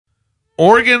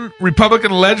Oregon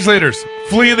Republican legislators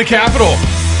fleeing the Capitol.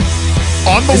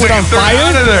 On the way. They're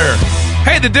out of there.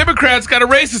 Hey, the Democrats got a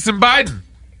racist in Biden.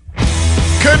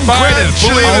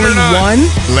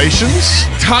 Congratulations.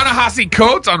 Ta-Nehisi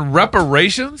quotes on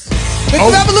reparations. The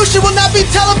revolution will not be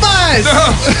televised.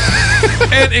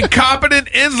 And incompetent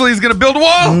Inslee is going to build a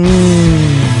wall.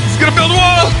 He's going to build a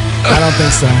wall. I don't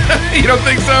think so. You don't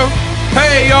think so?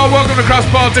 Hey, y'all, welcome to Cross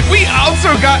Politics. We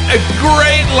also got a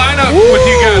great lineup with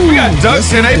you guys. We got Doug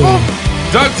TenNapel.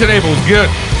 Doug TenNapel is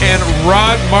good. And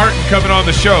Rod Martin coming on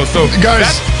the show. So,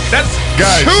 guys, that's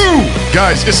guys, two.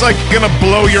 Guys, it's like going to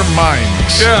blow your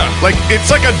minds. Yeah. Like,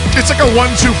 it's like a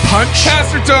 1-2 punch.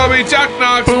 Pastor Toby, Chuck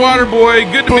Knox,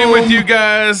 Waterboy, good to be with you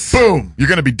guys. Boom. You're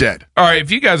going to be dead. All right,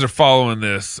 if you guys are following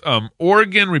this,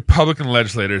 Oregon Republican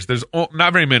legislators, there's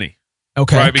not very many.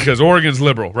 Okay. Right, because Oregon's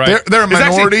liberal, right? They're a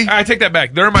minority. I take that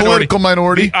back. They're a minority. Political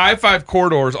minority. The I-5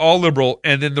 corridor is all liberal,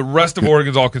 and then the rest of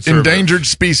Oregon's all conservative. Endangered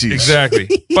species. Exactly.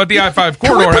 But the I-5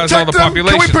 corridor has all the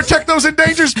population. Can we protect those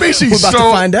endangered species? We're about to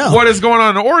find out. What is going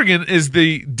on in Oregon is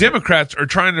the Democrats are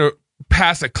trying to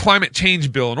pass a climate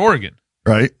change bill in Oregon.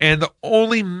 Right. And the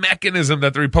only mechanism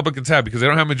that the Republicans have, because they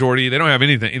don't have majority, they don't have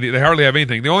anything, they hardly have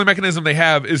anything. The only mechanism they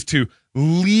have is to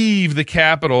leave the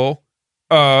Capitol.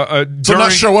 So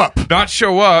not show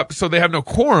up, so they have no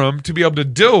quorum to be able to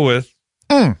deal with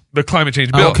the climate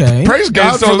change bill. Okay. Praise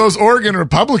God for those Oregon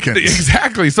Republicans.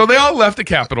 Exactly. So they all left the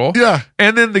Capitol. Yeah.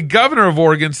 And then the governor of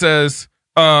Oregon says,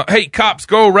 hey, cops,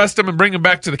 go arrest them and bring them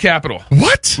back to the Capitol.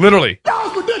 What? Literally. That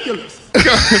was ridiculous.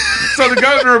 So the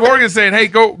governor of Oregon is saying, hey,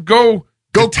 go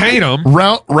detain them.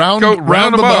 Round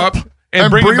them up. And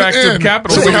bring them back to the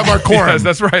Capitol. So we have our quorum. Yes,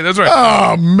 that's right.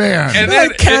 Oh, man. And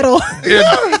then, cattle.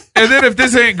 And then if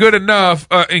this ain't good enough,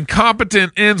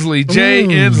 incompetent Inslee, Jay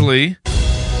Inslee.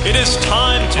 It is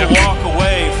time to walk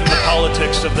away from the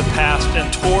politics of the past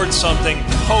and towards something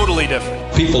totally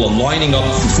different. People are lining up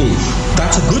for food.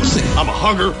 That's a good thing. I'm a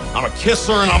hugger, I'm a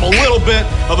kisser, and I'm a little bit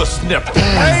of a sniffer.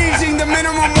 Raising the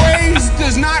minimum wage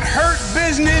does not hurt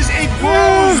business, it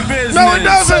grows business. No, it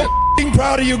doesn't. I'm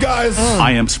proud of you guys.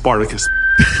 I am Spartacus.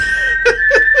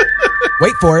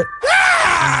 Wait for it.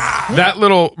 That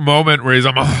little moment where he's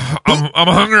I'm a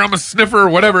hunger, I'm a sniffer, or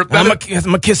whatever. I'm a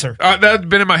kisser. That's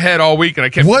been in my head all week, and I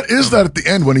kept. What is that at the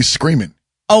end when he's screaming?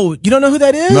 Oh, you don't know who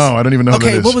that is? No, I don't even know who that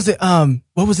is. Okay, what was it?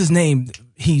 What was his name?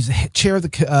 He's chair of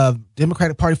the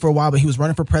Democratic Party for a while, but he was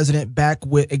running for president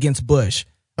against Bush.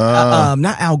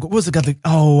 Not Al. What was the guy?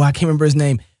 I can't remember his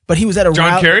name. But he was at a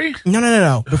John rally. Kerry?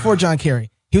 No. Before John Kerry,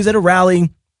 he was at a rally,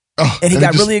 and he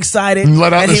got really excited.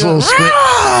 Let out this little scream.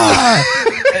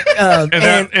 And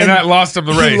that lost him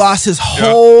the race. He lost his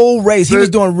whole race. He was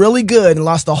doing really good and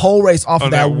lost the whole race off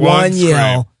of that one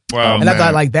yell. Wow, and I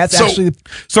thought, that's actually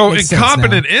so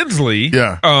incompetent. Inslee.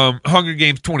 Yeah. Hunger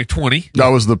Games 2020. That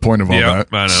was the point of all that.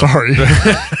 I know. Sorry.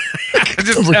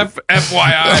 Just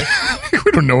FYI.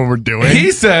 We don't know what we're doing.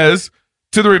 He says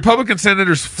to the Republican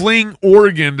senators fleeing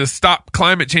Oregon to stop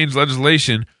climate change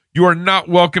legislation, you are not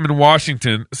welcome in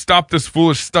Washington. Stop this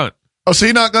foolish stunt. Oh, so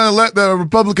you're not going to let the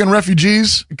Republican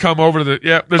refugees come over to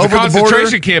there's over a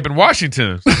concentration the camp in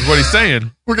Washington, is what he's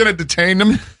saying. We're going to detain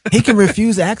them. He can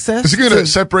refuse access. Is he going to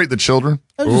separate the children?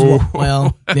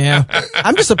 Well, yeah.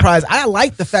 I'm just surprised. I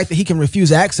like the fact that he can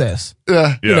refuse access.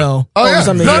 Yeah. You know. Oh, yeah. That's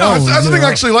the thing I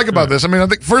actually like about this. I mean, I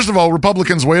think, first of all,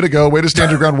 Republicans, way to go, way to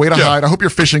stand your ground, way to hide. I hope you're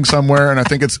fishing somewhere, and I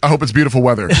hope it's beautiful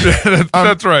weather.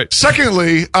 That's right.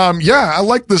 Secondly, I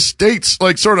like the states,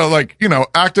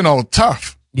 acting all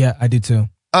tough. Yeah, I do too.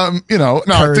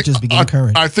 Courage is beginning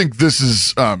courage. I think this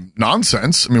is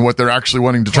nonsense. I mean, what they're actually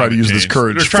wanting to try to use this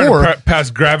courage they're trying to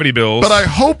pass gravity bills. But I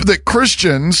hope that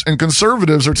Christians and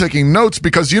conservatives are taking notes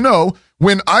because,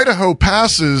 when Idaho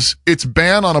passes its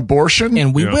ban on abortion.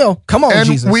 And we will. Come on,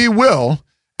 Jesus. And we will.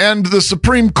 And the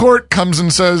Supreme Court comes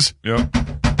and says,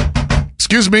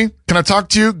 excuse me, can I talk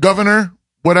to you, Governor,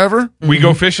 whatever? We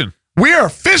go fishing. We are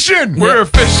fishing. We're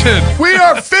fishing. We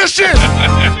are fishing.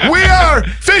 We are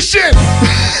fishing. And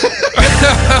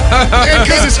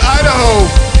because it's Idaho,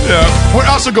 we're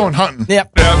also going hunting.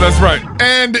 Yep. Yeah, that's right.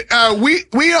 And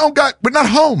we're not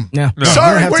home. No.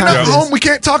 Sorry, we're not home. We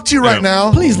can't talk to you right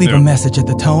now. Please leave a message at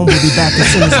the tone. We'll be back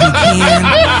as soon as we can.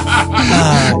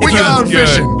 We got out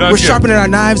fishing. We're sharpening our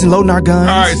knives and loading our guns.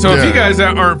 All right, so if you guys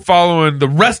aren't following the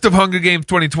rest of Hunger Games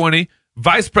 2020,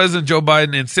 Vice President Joe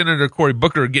Biden and Senator Cory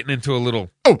Booker are getting into a little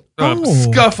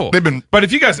scuffle. But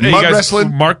if you guys,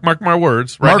 wrestling. mark my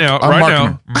words now.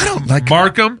 I don't like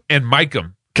mark them and mic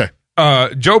them. Okay.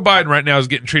 Joe Biden right now is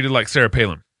getting treated like Sarah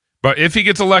Palin, but if he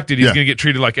gets elected, he's going to get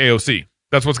treated like AOC.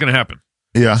 That's what's going to happen.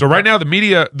 Yeah. So right now the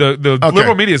media, the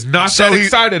liberal media is not that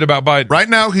excited about Biden. Right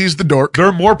now he's the dork.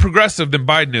 They're more progressive than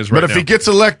Biden is right now. But if he gets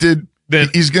elected, then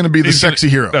he's going to be the sexy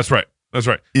hero. That's right.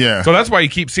 Yeah. So that's why you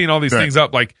keep seeing all these things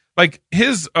up. Like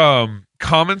his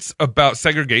comments about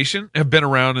segregation have been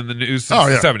around in the news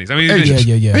since the 70s. I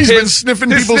mean, he's been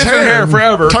sniffing people's hair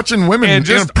forever, touching women, and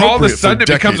just all of a sudden it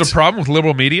becomes a problem with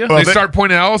liberal media. Well, they start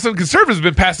pointing out all of a sudden conservatives have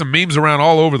been passing memes around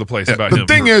all over the place about him. The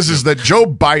thing is that Joe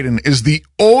Biden is the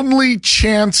only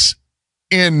chance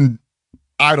in,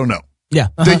 I don't know. Yeah,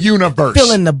 the universe.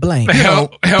 Fill in the blank. Hell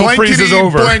freezes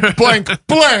over. Blank, blank,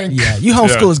 blank. Yeah, you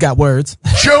homeschoolers got words.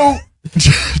 Joe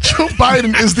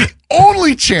Biden is the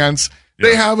only chance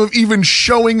they have of even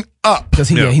showing up because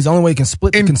he's the only way he can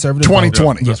split the conservative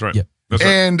 2020. That's right. Yeah. That's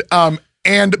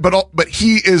right. But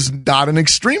he is not an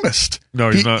extremist.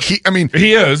 No, he's not. He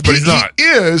is, but he's not. He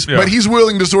is, but he's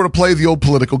willing to sort of play the old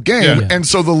political game. And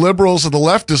so the liberals or the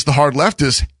leftists, the hard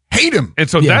leftists, hate him. And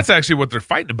so that's actually what they're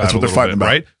fighting about. That's what they're fighting about,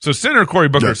 right? So Senator Cory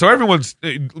Booker. Yeah. So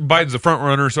Biden's the front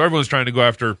runner. So everyone's trying to go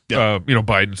after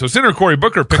Biden. So Senator Cory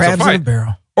Booker picks a fight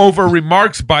over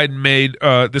remarks Biden made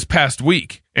this past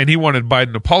week, and he wanted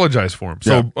Biden to apologize for him.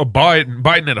 So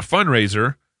Biden at a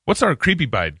fundraiser. What's our creepy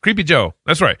Biden? Creepy Joe.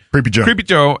 That's right. Creepy Joe. Creepy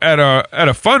Joe at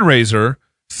a fundraiser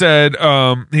said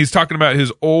he's talking about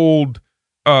his old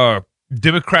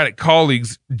Democratic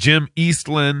colleagues, Jim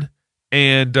Eastland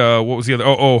and what was the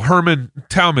other? Herman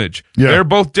Talmadge. Yeah. They're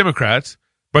both Democrats,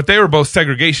 but they were both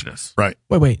segregationists. Right.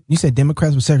 Wait. You said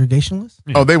Democrats were segregationists?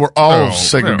 Yeah. Oh, they were all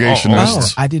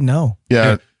segregationists. I didn't know.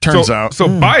 Yeah. Turns out. So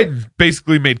Biden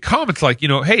basically made comments like,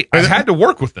 hey, I had to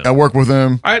work with them. I work with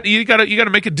them. You gotta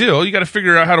make a deal. You gotta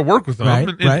figure out how to work with them.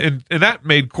 Right, and that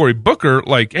made Cory Booker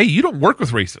like, hey, you don't work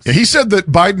with racists. Yeah, he said that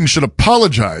Biden should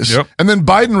apologize. Yep. And then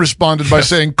Biden responded by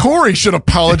saying, Cory should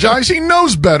apologize. He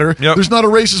knows better. Yep. There's not a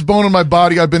racist bone in my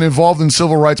body. I've been involved in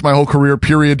civil rights my whole career,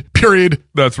 period.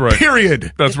 That's right.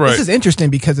 Period. That's right. This is interesting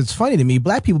because it's funny to me.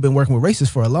 Black people have been working with racists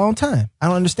for a long time. I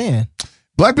don't understand.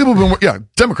 Black people have been,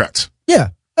 Democrats. Yeah.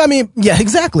 I mean, yeah,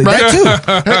 exactly. Right. That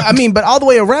too. I mean, but all the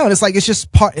way around, it's like, it's just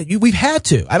we've had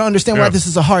to. I don't understand why this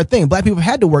is a hard thing. Black people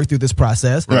have had to work through this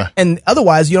process and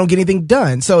otherwise you don't get anything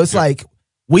done. So it's like,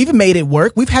 we've made it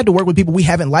work. We've had to work with people we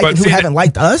haven't liked and who haven't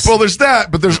liked us. Well, there's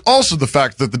that, but there's also the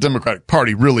fact that the Democratic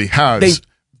Party really has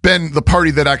been the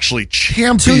party that actually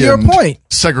championed to your point.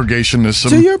 Segregationism.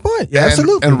 To your point. Yeah,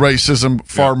 absolutely. And racism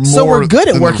far more. So we're good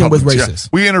at working with racists. Yeah.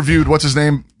 We interviewed, what's his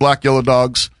name? Black Yellow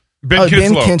Dogs. Ben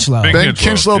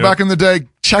Kinchlow back in the day.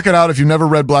 Check it out if you've never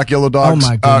read Black Yellow Dogs. Oh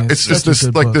my goodness. It's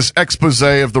this expose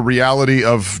of the reality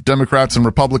of Democrats and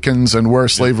Republicans and where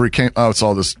slavery came. Oh, it's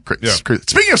all this crazy.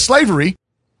 Speaking of slavery,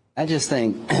 I just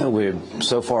think we're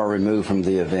so far removed from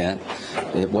the event.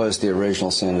 It was the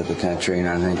original sin of the country, and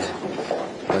I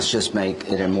think let's just make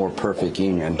it a more perfect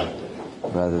union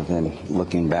rather than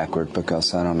looking backward,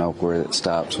 because I don't know where it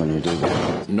stops when you do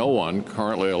that. No one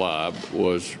currently alive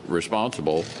was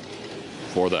responsible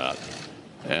for that.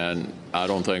 And I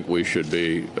don't think we should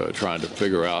be trying to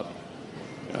figure out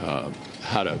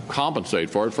how to compensate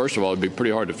for it. First of all, it'd be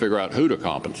pretty hard to figure out who to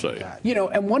compensate.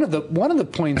 And one of the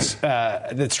points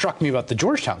that struck me about the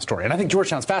Georgetown story, and I think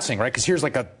Georgetown's fascinating, right? Because here's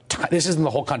this isn't the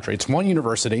whole country. It's one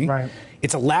university. Right.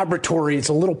 It's a laboratory. It's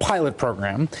a little pilot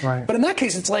program. Right. But in that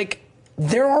case, it's like,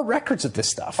 there are records of this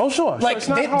stuff. Oh, sure. Like,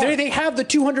 they have the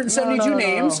 272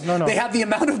 names. No. They have the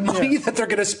amount of money that they're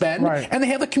going to spend. Right. And they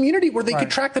have a community where they could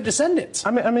track the descendants.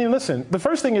 I mean, listen, the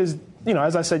first thing is,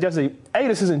 as I said yesterday,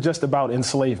 this isn't just about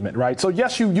enslavement, right? So,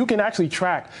 yes, you can actually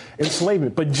track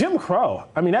enslavement. But Jim Crow,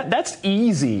 that's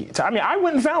easy. I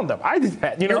went and found them. I did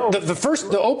that,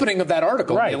 The opening of that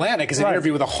article in The Atlantic is an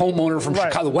interview with a homeowner from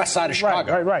Chicago, the west side of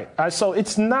Chicago. Right. So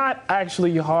it's not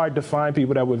actually hard to find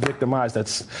people that were victimized,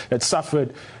 that suffered,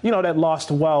 that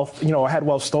lost wealth, or had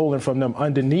wealth stolen from them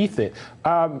underneath it.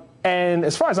 And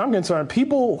as far as I'm concerned,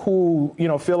 people who,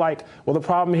 feel like, well, the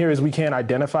problem here is we can't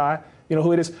identify,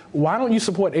 who it is. Why don't you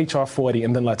support H.R. 40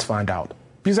 and then let's find out?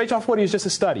 Because H.R. 40 is just a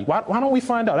study. Why don't we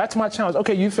find out? That's my challenge.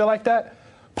 Okay, you feel like that?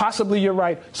 Possibly you're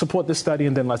right. Support the study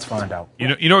and then let's find out.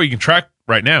 You know what you can track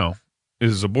right now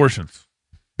is abortions.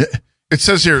 It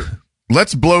says here,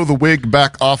 let's blow the wig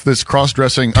back off this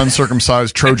cross-dressing,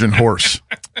 uncircumcised Trojan horse.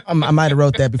 I might have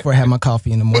wrote that before I had my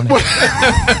coffee in the morning.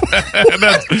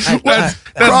 that's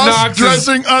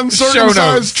cross-dressing,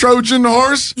 uncircumcised Trojan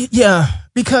horse? Yeah,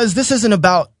 because this isn't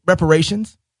about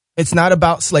reparations. It's not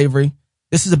about slavery.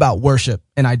 This is about worship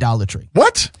and idolatry.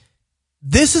 What?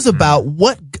 This is about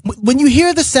when you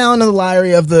hear the sound of the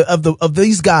lyre of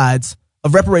these gods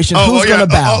of reparations, who's going to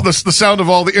bow? The sound of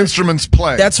all the instruments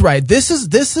playing. That's right. This is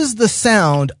the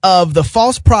sound of the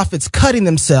false prophets cutting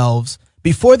themselves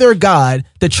before their God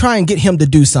to try and get him to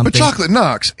do something. But Chocolate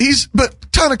Knox,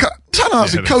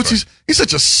 Ta-Nehisi Coates, he's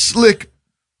such a slick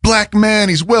black man.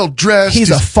 He's well dressed.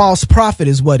 He's a false prophet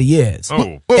is what he is.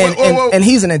 And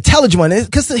he's an intelligent one.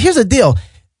 Because here's the deal.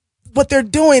 What they're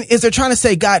doing is they're trying to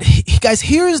say, God, guys,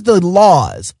 here's the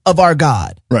laws of our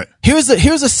God. Right. Here's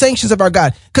the sanctions of our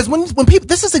God. Because when people,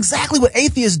 this is exactly what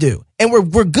atheists do. And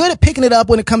we're good at picking it up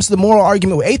when it comes to the moral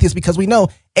argument with atheists because we know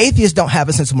atheists don't have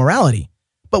a sense of morality.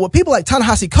 But with people like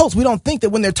Ta-Nehisi Coates, we don't think that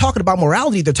when they're talking about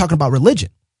morality, they're talking about religion.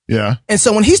 Yeah. And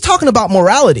so when he's talking about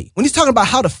morality, when he's talking about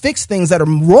how to fix things that are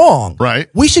wrong, right,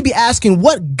 we should be asking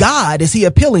what God is he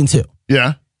appealing to?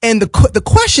 Yeah. And the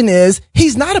question is,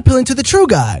 he's not appealing to the true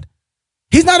God.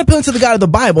 He's not appealing to the God of the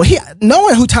Bible.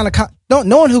 Knowing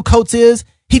who Coates is,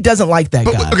 he doesn't like that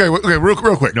God. Okay, real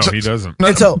quick. No, he doesn't.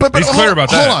 But he's clear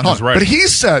about that. Hold on. He's right. But he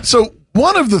said, so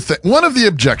one of the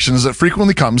objections that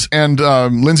frequently comes, and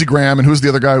Lindsey Graham, and who's the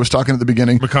other guy who was talking at the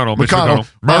beginning?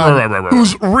 McConnell.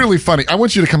 Who's really funny. I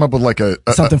want you to come up with like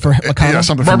something for McConnell. Yeah,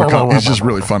 something for McConnell. He's just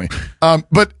really funny.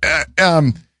 But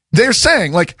they're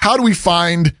saying, like, how do we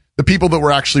find the people that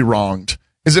were actually wronged?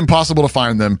 It's impossible to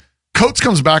find them. Coates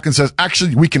comes back and says,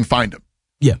 actually, we can find them.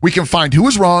 Yeah. We can find who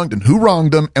was wronged and who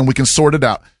wronged them, and we can sort it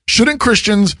out. Shouldn't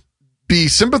Christians be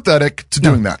sympathetic to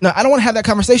doing that? No, I don't want to have that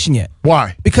conversation yet.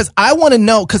 Why? Because I want to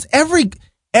know, because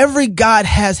every God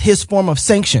has his form of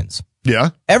sanctions.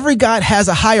 Yeah. Every God has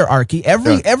a hierarchy.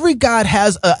 Every God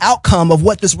has an outcome of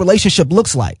what this relationship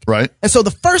looks like. Right. And so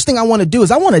the first thing I want to do is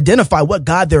I want to identify what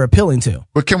God they're appealing to.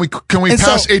 But can we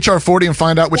pass HR 40 and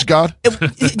find out which God?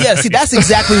 Yeah, see, that's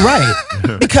exactly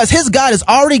right. Because his God has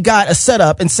already got a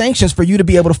setup and sanctions for you to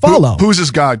be able to follow. Who's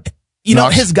his God?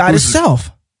 His God is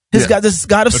self. God, this is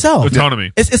God of self.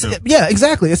 Autonomy. Yeah,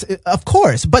 exactly. Of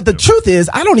course. But the truth is,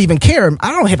 I don't even care.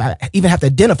 I don't even have to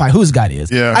identify whose God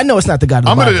is. Yeah. I know it's not the God of the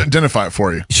Bible. I'm going to identify it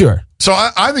for you. Sure. So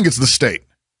I think it's the state.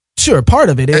 Sure, part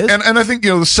of it is. And I think,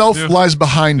 the self lies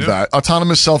behind that.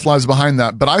 Autonomous self lies behind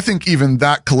that. But I think even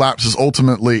that collapses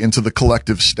ultimately into the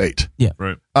collective state. Yeah.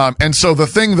 Right. And so the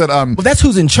thing that, well, that's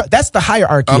who's in charge. That's the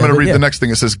hierarchy. I'm going to read the next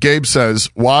thing. It says, Gabe says,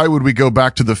 why would we go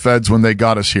back to the feds when they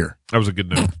got us here? That was a good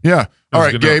note. Yeah. All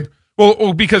right, Gabe.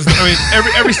 Well, because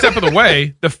every step of the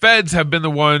way, the feds have been the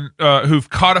one who've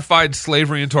codified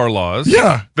slavery into our laws.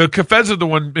 Yeah, the feds are the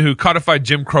one who codified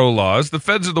Jim Crow laws. The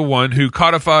feds are the one who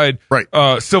codified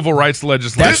civil rights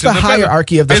legislation. That's the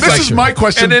hierarchy of the. This is my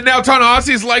question. And then now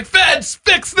Ta-Nehisi's like, feds,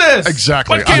 fix this.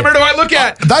 Exactly. What camera do I look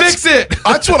at? Fix it.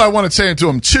 That's what I want to say to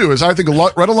him too. Is I think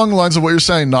right along the lines of what you're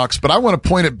saying, Knox. But I want to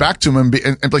point it back to him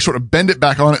and like sort of bend it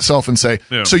back on itself and say,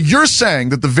 so you're saying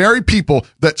that the very people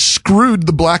that screwed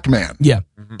the black man. Yeah.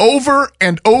 Over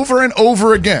and over and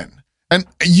over again. And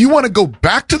you want to go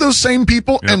back to those same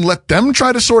people and let them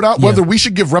try to sort out whether we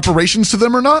should give reparations to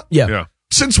them or not? Yeah.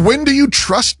 Since when do you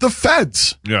trust the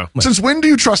feds? Yeah. Since when do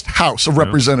you trust House of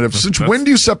Representatives? Since when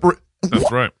do you separate? That's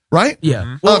right. Right?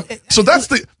 Yeah. Well, so that's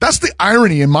the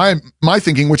irony in my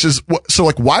thinking, which is, so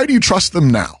like, why do you trust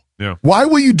them now? Yeah. Why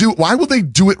will they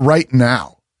do it right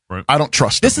now? Right. I don't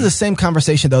trust them. This is the same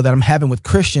conversation though that I'm having with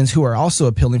Christians who are also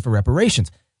appealing for reparations.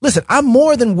 Listen, I'm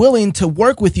more than willing to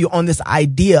work with you on this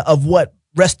idea of what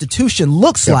restitution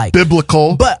looks like.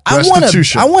 Biblical but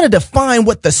restitution. I want to define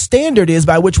what the standard is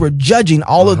by which we're judging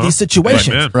all of these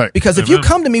situations. Right. Because if you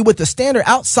come to me with the standard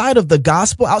outside of the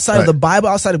gospel, outside of the Bible,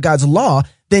 outside of God's law,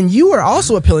 then you are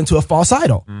also appealing to a false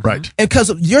idol. Right. And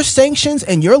because your sanctions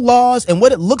and your laws and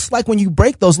what it looks like when you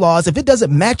break those laws, if it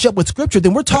doesn't match up with scripture,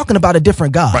 then we're talking about a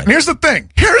different God. Right. And here's the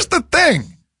thing.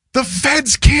 The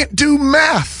feds can't do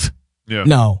math. Yeah.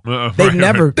 No, they've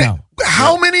never.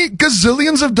 How many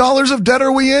gazillions of dollars of debt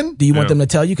are we in? Do you want them to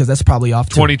tell you? Because that's probably off.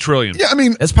 20 trillion. Yeah, I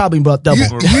mean, it's probably about double.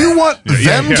 You want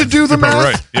them to do the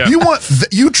math? Right. Yeah.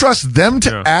 You trust them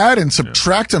to add and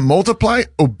subtract and multiply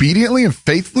obediently and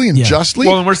faithfully and justly?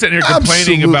 Well, and we're sitting here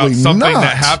complaining Absolutely about something not.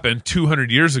 that happened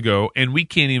 200 years ago, and we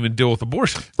can't even deal with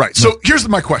abortion. Right. So here's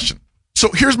my question.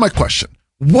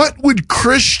 What would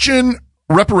Christian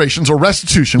reparations or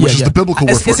restitution, which is the biblical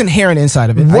word for it's inherent inside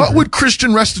of it. What would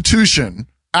Christian restitution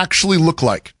actually look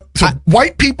like? So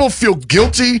white people feel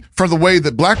guilty for the way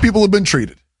that black people have been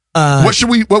treated. What should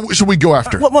we go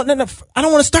after? No, I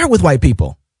don't want to start with white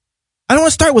people. I want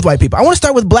to start with black people. I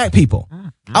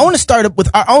want to start with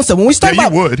our own stuff. When we start you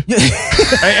would.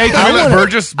 Hey, can we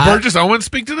let Burgess Owens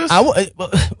speak to this?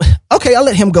 Okay, I'll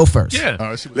let him go first.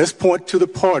 Yeah. Let's point to the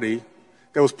party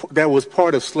that was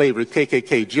part of slavery,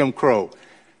 KKK, Jim Crow,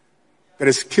 that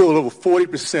has killed over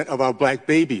 40% of our black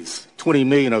babies, 20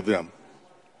 million of them.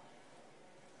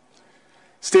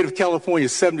 State of California,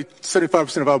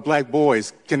 75% of our black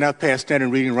boys cannot pass standard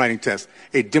reading and writing tests,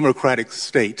 a democratic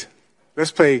state.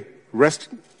 Let's pay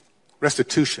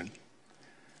restitution?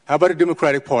 How about the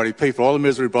Democratic Party pay for all the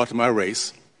misery brought to my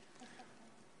race?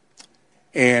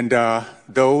 And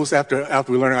those, after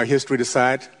we learn our history,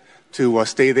 decide to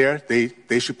stay there,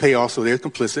 they should pay also. They're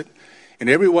complicit. And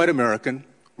every white American,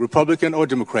 Republican or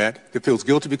Democrat, that feels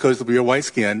guilty because of your white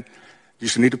skin, you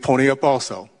should need to pony up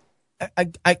also.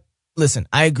 Listen,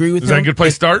 I agree with you. Is that a good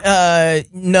place to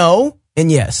start? No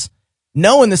and yes.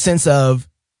 No in the sense of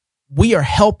we are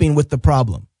helping with the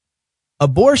problem.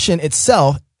 Abortion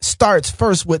itself starts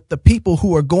first with the people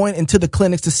who are going into the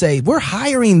clinics to say, we're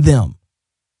hiring them.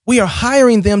 We are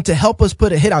hiring them to help us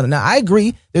put a hit on it. Now, I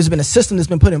agree there's been a system that's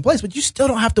been put in place, but you still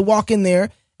don't have to walk in there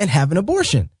and have an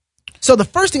abortion. So the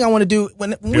first thing I want to do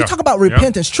when we talk about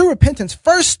repentance, true repentance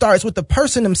first starts with the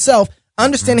person himself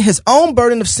understanding his own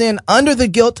burden of sin under the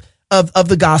guilt of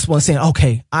the gospel and saying,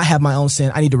 okay, I have my own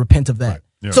sin. I need to repent of that. Right.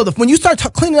 Yeah. So when you start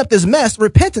cleaning up this mess,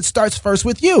 repentance starts first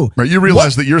with you. Right. You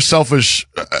realize that you're selfish.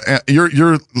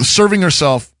 You're serving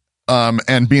yourself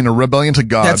and being a rebellion to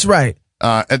God. That's right.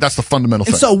 And that's the fundamental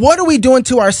thing. And so what are we doing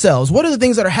to ourselves? What are the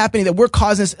things that are happening that we're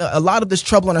causing a lot of this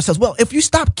trouble on ourselves? Well, if you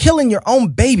stop killing your own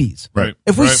babies, right.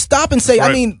 If we stop and say,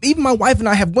 I mean, even my wife and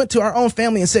I have went to our own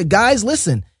family and said, guys,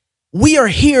 listen, we are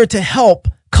here to help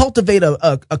cultivate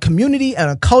a community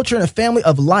and a culture and a family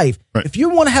of life. Right. If you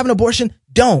want to have an abortion,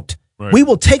 don't. Right. We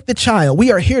will take the child.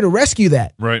 We are here to rescue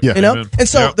that. Right. Yeah. You know? Amen. And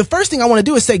so the first thing I want to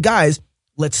do is say, guys,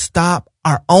 let's stop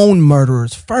our own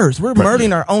murderers first. We're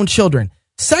murdering our own children.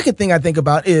 Second thing I think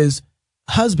about is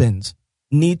husbands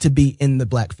need to be in the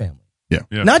black family. Yeah.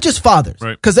 Not just fathers.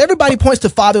 Because everybody points to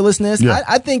fatherlessness. Yeah.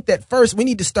 I think that first we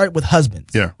need to start with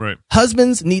husbands. Yeah. Right.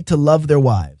 Husbands need to love their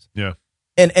wives. Yeah.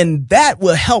 And that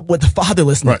will help with the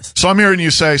fatherlessness. Right. So I'm hearing you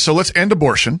say, so let's end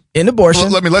abortion. End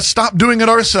abortion. Let's stop doing it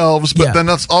ourselves, but then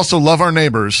let's also love our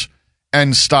neighbors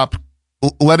and stop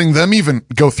letting them even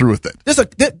go through with it.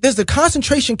 There's a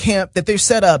concentration camp that they've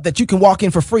set up that you can walk in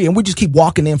for free, and we just keep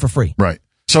walking in for free. Right.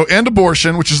 So end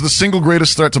abortion, which is the single great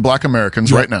threat to black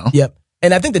Americans right now. Yep.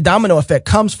 And I think the domino effect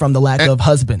comes from the lack of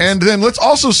husbands. And then let's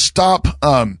also stop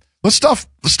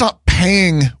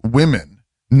paying women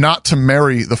not to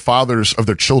marry the fathers of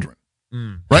their children.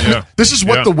 Right? Yeah. This is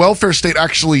what the welfare state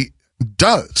actually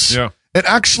does. Yeah. It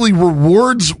actually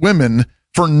rewards women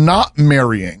for not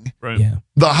marrying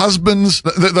the husbands,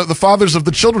 the fathers of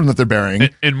the children that they're bearing.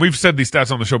 And we've said these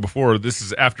stats on the show before. This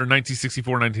is after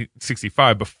 1964,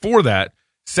 1965. Before that,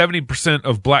 70%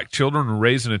 of black children were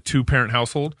raised in a two-parent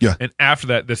household. Yeah. And after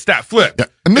that, the stat flipped. Yeah.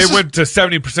 And it went to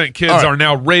 70% kids are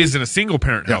now raised in a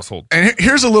single-parent household. And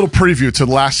here's a little preview to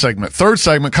the last segment. Third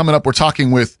segment coming up, we're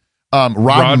talking with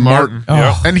Rod Martin.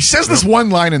 Oh. And he says this one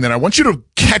line in there. I want you to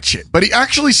catch it. But he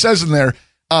actually says in there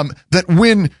that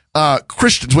when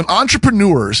Christians, when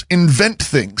entrepreneurs invent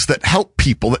things that help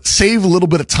people, that save a little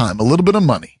bit of time, a little bit of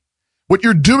money, what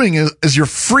you're doing is you're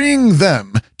freeing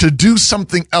them to do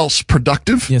something else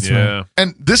productive. Yes, right.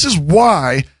 And this is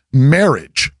why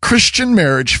marriage, Christian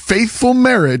marriage, faithful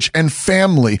marriage, and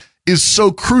family is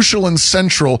so crucial and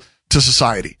central to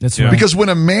society. That's right. Because when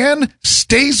a man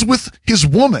stays with his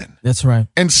woman, that's right,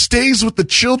 and stays with the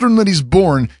children that he's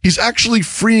born, he's actually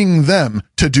freeing them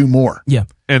to do more. Yeah.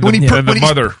 And when the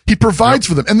mother. He provides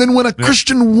for them. And then when a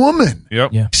Christian woman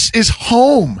is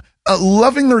home,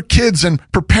 loving her kids and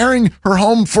preparing her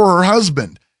home for her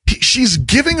husband, she's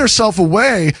giving herself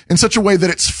away in such a way that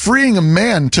it's freeing a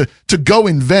man to go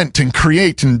invent and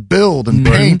create and build and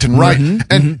paint and write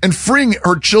and freeing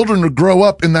her children to grow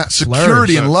up in that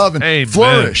security and love and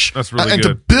flourish. That's really and good.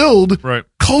 to build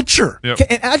culture. Yep.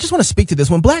 And I just want to speak to this.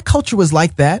 When black culture was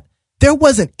like that, there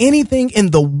wasn't anything in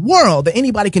the world that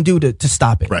anybody can do to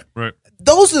stop it. Right.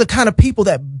 Those are the kind of people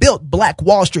that built Black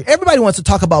Wall Street. Everybody wants to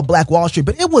talk about Black Wall Street,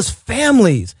 but it was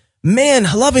families, men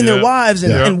loving their wives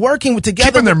and working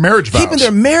together. Keeping their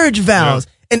marriage vows.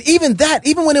 Yeah. And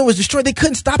even when it was destroyed, they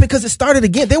couldn't stop it because it started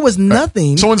again. There was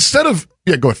nothing. So instead of,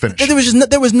 go ahead, finish.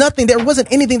 There was nothing. There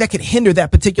wasn't anything that could hinder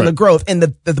that particular growth. And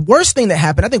the worst thing that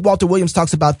happened, I think Walter Williams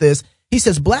talks about this. He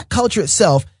says black culture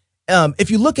itself, if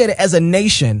you look at it as a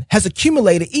nation, has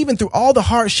accumulated even through all the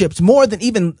hardships more than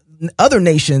even other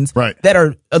nations that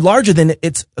are larger than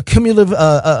its cumulative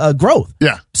growth.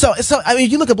 Yeah. So I mean,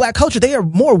 if you look at black culture, they are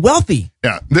more wealthy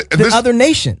than other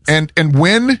nations. And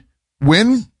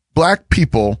when black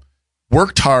people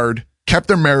worked hard, kept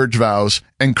their marriage vows,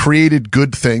 and created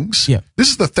good things, this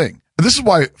is the thing. This is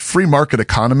why free market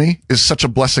economy is such a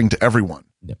blessing to everyone.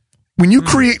 Yep. When you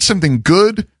create something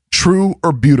good, true,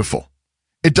 or beautiful,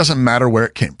 it doesn't matter where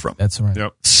it came from. That's right.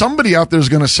 Yep. Somebody out there is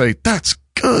going to say, that's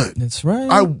good. That's right.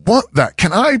 I want that.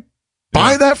 Can I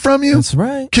buy that from you? That's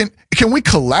right. Can we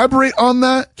collaborate on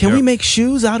that? Can we make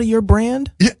shoes out of your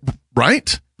brand? Yeah,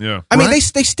 right. Yeah. I mean, they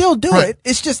still do it.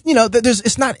 It's just,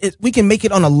 we can make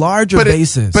it on a larger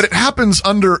basis. But it happens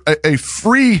under a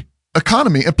free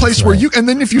economy, a place where and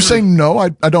then if you say, no, I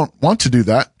don't want to do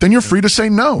that, then you're free to say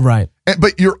no. Right.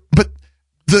 But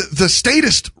the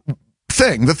statist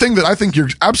thing, the thing that I think you're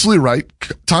absolutely right,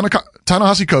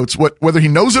 Ta-Nehisi Coates, whether he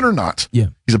knows it or not,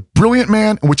 he's a brilliant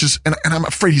man, and I'm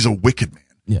afraid he's a wicked man.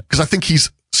 Yeah. Because I think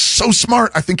he's so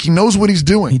smart. I think he knows what he's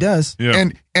doing. He does. Yeah.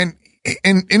 And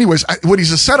anyways, what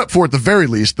he's a setup for at the very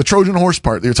least, the Trojan horse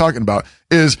part that you're talking about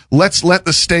is let's let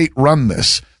the state run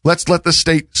this. Let's let the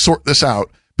state sort this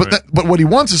out. But but what he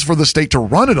wants is for the state to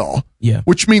run it all. Yeah.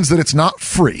 Which means that it's not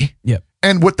free. Yeah.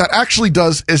 And what that actually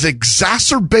does is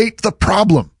exacerbate the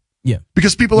problem. Yeah.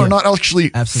 Because people are not actually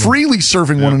freely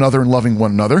serving one another and loving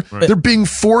one another. Right. They're being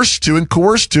forced to and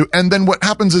coerced to. And then what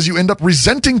happens is you end up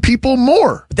resenting people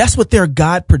more. But that's what their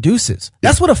God produces.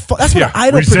 That's what an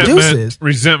idol produces.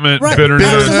 Resentment,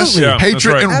 bitterness, hatred.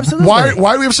 Right. And Absolutely.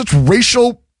 why do we have such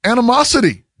racial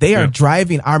animosity? They are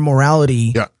driving our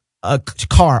morality a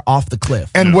car off the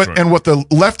cliff. And what the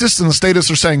leftists and the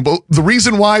statists are saying, but the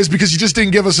reason why is because you just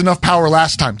didn't give us enough power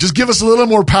last time. Just give us a little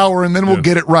more power and then we'll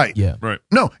get it right. Yeah. Right.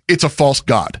 No, it's a false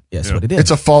god. That's what it is.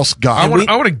 It's a false god.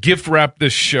 I want to gift wrap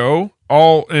this show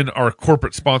all in our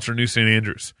corporate sponsor, New St.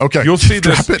 Andrews. Okay. You'll see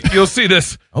this. You'll see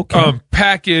this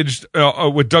packaged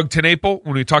with Doug TenNapel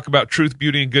when we talk about truth,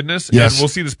 beauty, and goodness. Yes. And we'll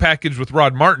see this packaged with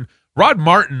Rod Martin. Rod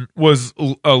Martin was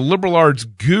a liberal arts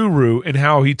guru in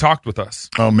how he talked with us.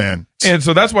 Oh, man. And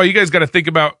so that's why you guys got to think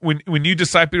about when you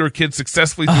disciple your kids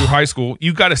successfully through high school,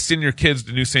 you got to send your kids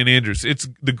to New St. Andrews. It's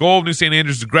the goal of New St.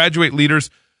 Andrews to graduate leaders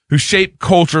who shape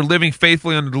culture, living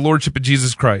faithfully under the lordship of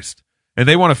Jesus Christ. And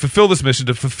they want to fulfill this mission.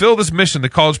 To fulfill this mission, the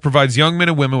college provides young men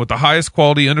and women with the highest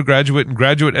quality undergraduate and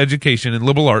graduate education in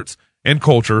liberal arts and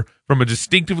culture from a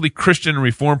distinctively Christian and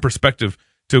Reformed perspective,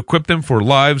 to equip them for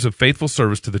lives of faithful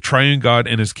service to the triune God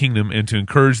and his kingdom, and to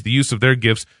encourage the use of their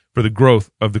gifts for the growth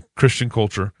of the Christian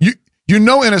culture. You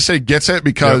know NSA gets it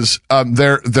because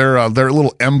their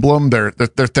little emblem, their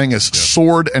thing is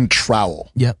sword and trowel.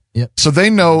 Yep. So they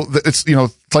know that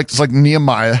it's like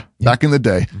Nehemiah back in the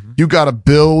day. Mm-hmm. You got to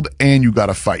build and you got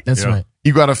to fight. That's right.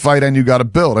 You got to fight and you got to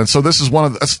build. And so this is one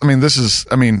of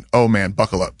the, oh man,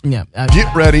 buckle up. Yeah.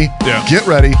 Get ready. Yeah. Get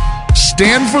ready.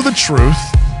 Stand for the truth.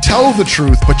 Tell the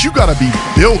truth, but you got to be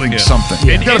building something.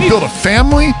 Yeah. You got to build a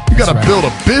family. You got to build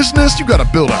a business. You got to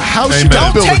build a house. Amen. You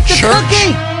got to build a church.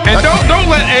 And don't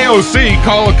let AOC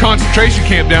call a concentration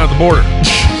camp down at the border.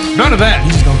 None of that.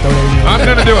 He's just gonna throw that in. I'm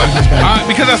going to do it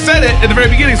because I said it at the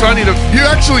very beginning, so I need to. You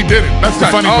actually did it. That's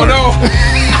the funny part. Oh no!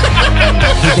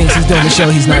 He thinks he's doing the show.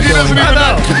 He's not doing it.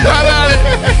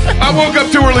 I woke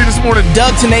up too early this morning.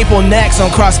 Doug TenNapel next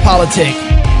on Cross Politic.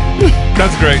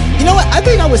 That's great. You know what? I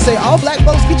think I would say all black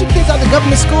folks, get your kids out of the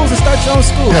government schools and start your own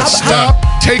school. Yeah, stop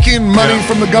taking money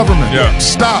from the government. Yeah.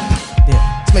 Stop.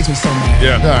 Yeah. This makes me so mad.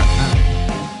 Yeah.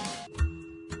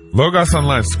 Logos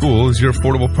Online School is your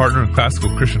affordable partner in classical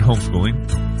Christian homeschooling,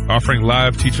 offering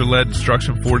live teacher-led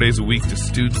instruction 4 days a week to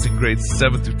students in grades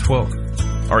 7 through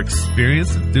 12. Our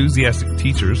experienced, enthusiastic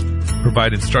teachers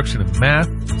provide instruction in math,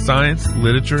 science,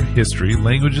 literature, history,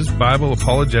 languages, Bible,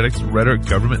 apologetics, rhetoric,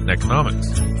 government, and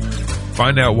economics.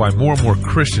 Find out why more and more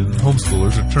Christian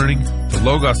homeschoolers are turning to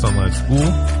Logos Online School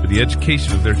for the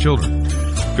education of their children.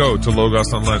 Go to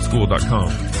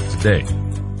logosonlineschool.com today.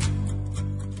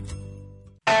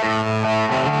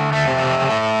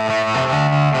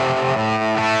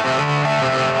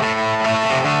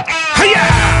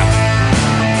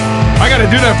 I got to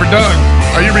do that for Doug.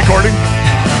 Are you recording?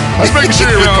 I was making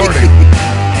sure you're recording.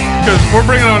 Because we're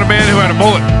bringing on a man who had a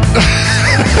mullet.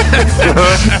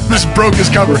 This broke his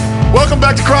cover. Welcome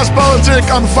back to Cross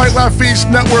Politic on the Fight Laugh Feast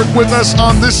Network. With us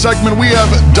on this segment, we have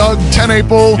Doug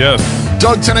TenNapel. Yes.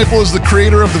 Doug TenNapel is the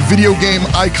creator of the video game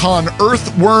icon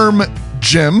Earthworm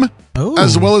Jim,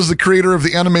 as well as the creator of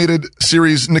the animated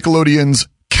series Nickelodeon's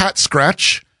Cat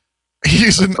Scratch.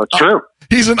 That's true.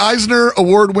 He's an Eisner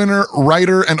Award winner,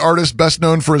 writer, and artist best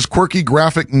known for his quirky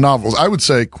graphic novels. I would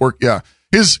say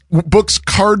his books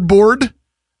Cardboard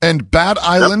and Bad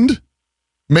Island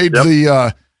made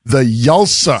the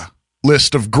Yalsa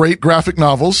list of great graphic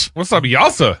novels. What's up,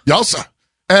 Yalsa? Yalsa.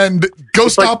 And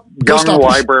Young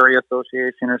Library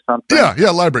Association or something. Yeah,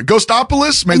 library.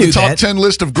 Ghostopolis made the top 10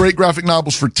 list of great graphic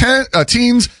novels for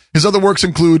teens. His other works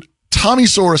include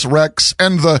Tommysaurus Rex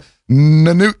and the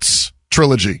Nanoots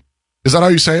trilogy. Is that how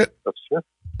you say it? That's true.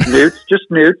 Newts, just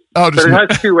Newts. Oh, just but it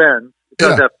has two N's. It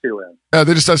does have two N's. Yeah,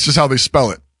 that's just how they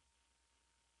spell it.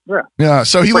 Yeah. Yeah.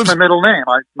 So he lives. Like my middle name.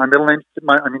 My middle name.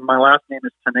 My last name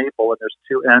is TenNapel, and there's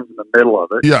 2 N's in the middle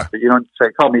of it. Yeah. But you don't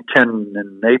call me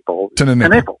TenNapel.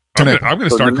 TenNapel. I'm going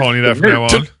to start calling you that from now on.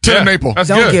 TenNapel. That's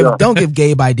don't good. Don't give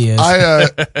Gabe ideas. I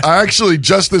actually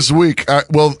just this week, in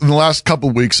the last couple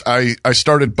of weeks, I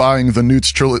started buying the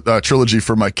Newt's trilogy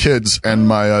for my kids, and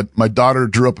my daughter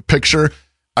drew up a picture.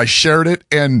 I shared it,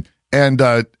 and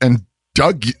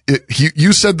Doug,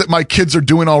 you said that my kids are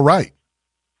doing all right.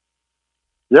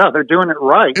 Yeah, they're doing it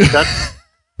right.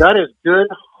 That is good,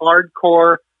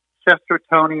 hardcore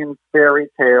Chestertonian fairy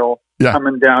tale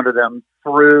coming down to them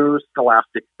through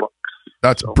Scholastic books.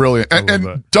 That's brilliant.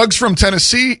 And Doug's from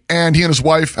Tennessee, and he and his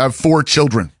wife have 4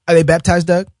 children. Are they baptized,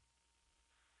 Doug?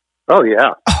 Oh,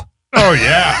 yeah. Oh,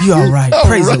 yeah. You all right.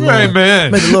 Praise the Lord.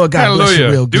 Amen. May the Lord God bless you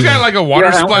real good. Do you got like a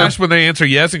water splash when they answer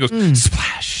yes and goes,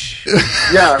 splash?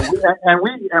 Yeah,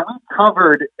 we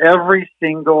covered every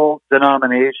single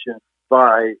denomination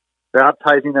by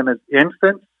baptizing them as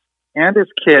infants and as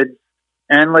kids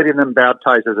and letting them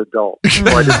baptize as adults. So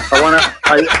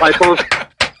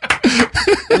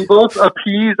we both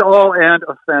appease all and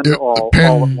offend all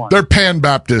at once. They're Pan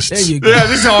Baptists. There you go. Yeah,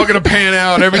 this is all going to pan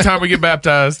out every time we get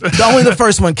baptized. Only the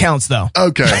first one counts, though.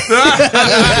 Okay.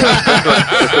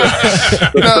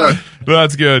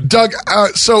 That's good. Doug,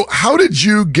 so how did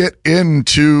you get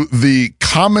into the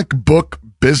comic book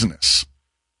business?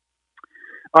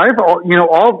 I've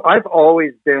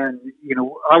always been,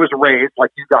 I was raised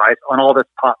like you guys on all this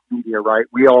pop media, right?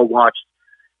 We all watched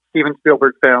Steven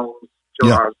Spielberg films,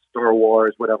 Star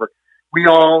Wars, whatever. We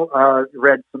all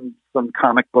read some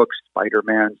comic books,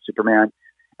 Spider-Man, Superman,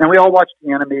 and we all watched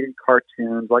animated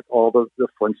cartoons like all the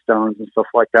Flintstones and stuff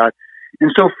like that.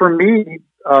 And so for me,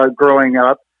 growing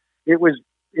up, it was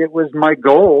my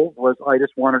goal was I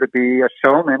just wanted to be a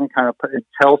showman and kind of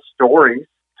tell stories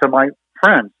to my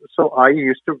friends. So I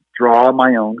used to draw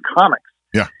my own comics.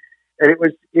 Yeah. And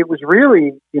it was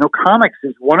really, comics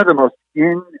is one of the most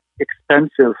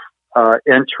inexpensive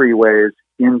entryways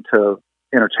into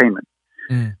entertainment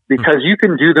because you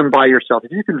can do them by yourself.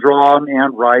 If you can draw them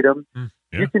and write them,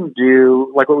 you can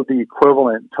do like what would be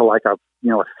equivalent to like a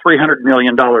 $300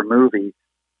 million movie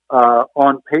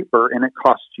on paper, and it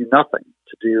costs you nothing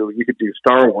to do. You could do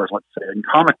Star Wars, let's say, in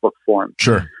comic book form.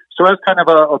 Sure. So as kind of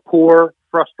a poor,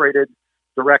 frustrated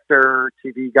director,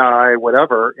 TV guy,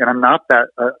 whatever, and I'm not that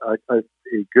a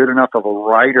good enough of a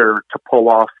writer to pull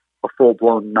off a full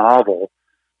blown novel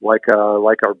like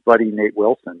our buddy Nate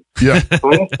Wilson. Yeah.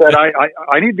 So instead,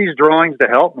 I need these drawings to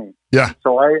help me. Yeah.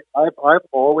 So I've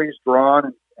always drawn,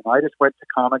 and I just went to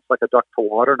comics like a duck to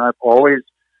water, and I've always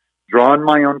drawn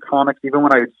my own comics. Even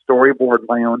when I would storyboard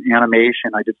my own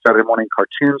animation, I did Saturday morning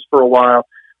cartoons for a while,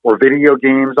 or video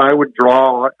games. I would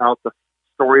draw out the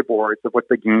storyboards of what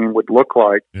the game would look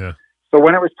like. Yeah. So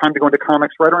when it was time to go into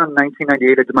comics, right around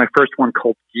 1998, I did my first one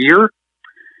called Gear,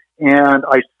 and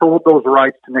I sold those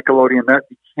rights to Nickelodeon. That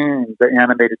became the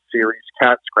animated series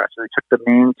Cat Scratch. They took the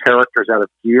main characters out of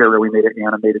Gear, and we made an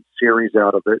animated series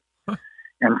out of it. Huh.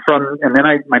 And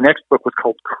then my next book was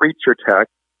called Creature Tech,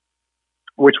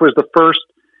 which was the first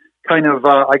kind of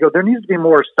there needs to be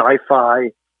more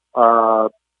sci-fi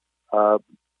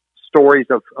stories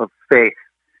of faith.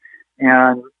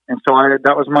 And so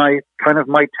that was my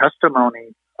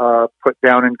testimony put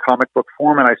down in comic book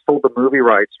form, and I sold the movie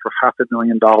rights for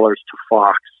 $500,000 to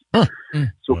Fox. Huh.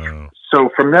 So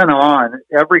from then on,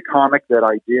 every comic that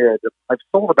I did, I've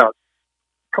sold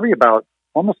probably about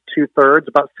almost 2/3,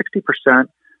 about 60%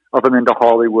 of them into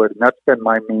Hollywood, and that's been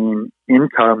my main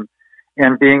income.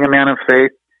 And being a man of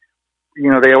faith,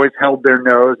 they always held their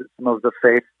nose at some of the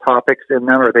faith topics in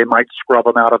them, or they might scrub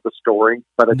them out of the story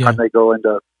by the time they go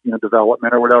into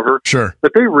development or whatever. Sure.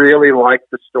 But they really liked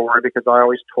the story because I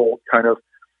always told kind of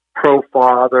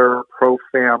pro-father,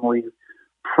 pro-family,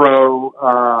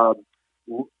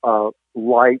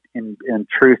 light and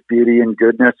truth, beauty, and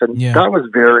goodness, and that was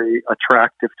very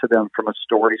attractive to them from a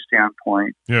story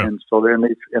standpoint. Yeah. And so then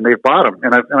they've bought them,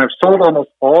 and I've sold almost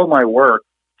all my work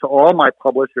to all my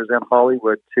publishers in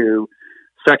Hollywood to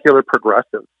secular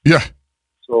progressives. Yeah.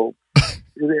 So at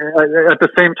the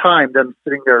same time, them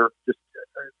sitting there, just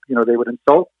they would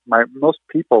insult most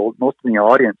people, most in the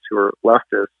audience who are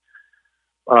leftists.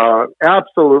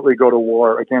 Absolutely go to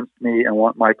war against me and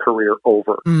want my career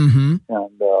over. Mm-hmm.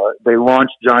 And they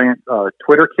launched giant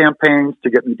Twitter campaigns to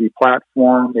get me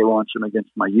deplatformed. They launched them against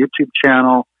my YouTube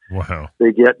channel. Wow.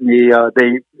 They get me.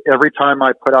 Every time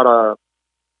I put out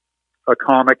a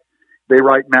comic, they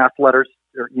write mass letters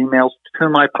or emails to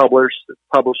my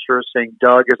publishers saying,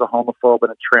 "Doug is a homophobe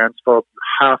and a transphobe. You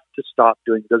have to stop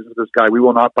doing business with this guy. We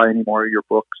will not buy any more of your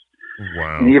books."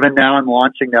 Wow. And even now I'm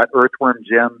launching that Earthworm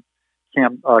Jim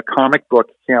comic book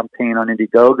campaign on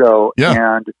Indiegogo,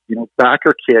 and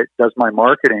BackerKit does my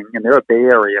marketing, and they're a Bay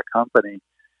Area company,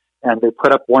 and they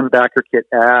put up one BackerKit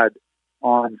ad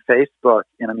on Facebook,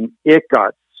 and I mean, it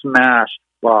got smashed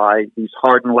by these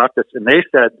hardened leftists, and they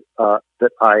said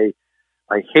that I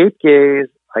hate gays,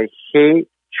 I hate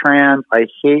trans, I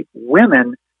hate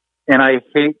women, and I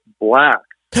hate blacks.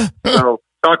 So,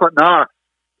 chocolate Knox,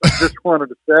 I just wanted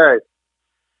to say,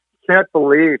 you can't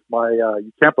believe my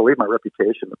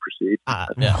reputation to proceed.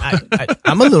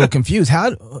 I'm a little confused.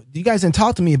 How you guys didn't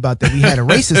talk to me about that? We had a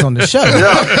racist on the show.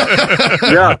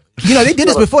 Yeah. They did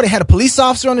this before. They had a police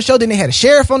officer on the show. Then they had a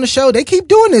sheriff on the show. They keep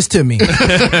doing this to me.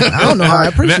 I don't know how I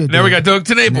appreciate it. Now we got Doug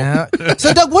TenNapel.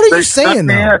 So, Doug, what are you saying,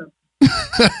 though?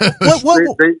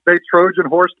 They Trojan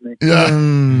horsed me.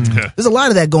 There's a lot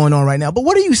of that going on right now. But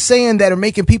what are you saying that are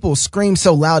making people scream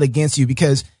so loud against you?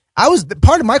 Because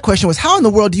part of my question was, how in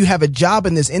the world do you have a job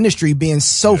in this industry being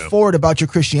so forward about your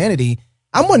Christianity?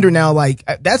 I'm wondering now, like,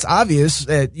 that's obvious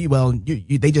that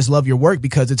they just love your work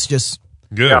because it's just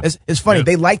good. It's funny. Yeah.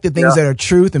 They like the things that are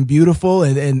truth and beautiful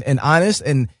and honest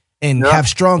and have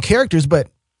strong characters. But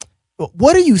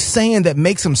what are you saying that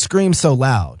makes them scream so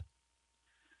loud?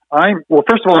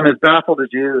 First of all, I'm as baffled as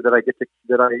you that I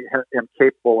am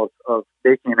capable of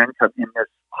making an income in this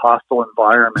hostile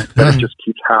environment that it just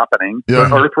keeps happening. Yeah.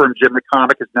 Earthworm Jim the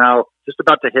comic is now just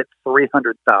about to hit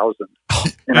 300,000,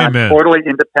 and I'm totally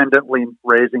independently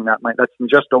raising that money. That's in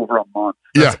just over a month.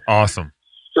 That's awesome.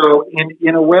 So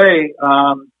in a way,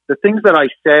 the things that I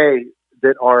say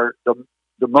that are the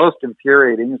most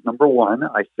infuriating is, number one,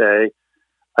 I say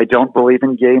I don't believe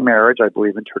in gay marriage. I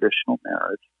believe in traditional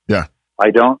marriage. Yeah.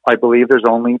 I believe there's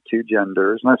only two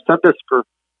genders. And I've said this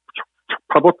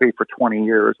publicly for 20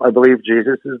 years. I believe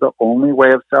Jesus is the only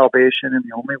way of salvation and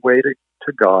the only way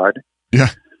to God. Yeah.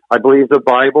 I believe the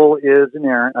Bible is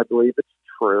inerrant. I believe it's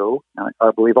true. I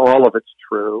believe all of it's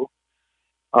true.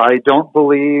 I don't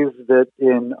believe that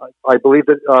I believe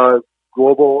that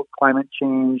global climate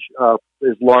change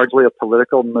is largely a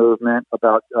political movement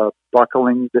about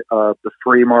buckling the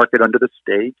free market under the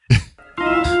state.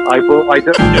 I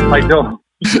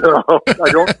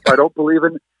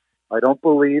don't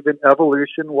believe in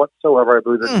evolution whatsoever. I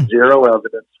believe there's zero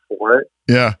evidence for it.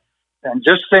 Yeah. And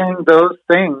just saying those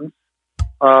things,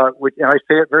 and I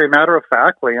say it very matter of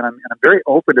factly, and I'm very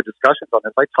open to discussions on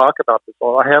this. I talk about this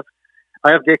all. I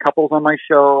have gay couples on my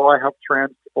show. I have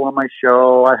trans people on my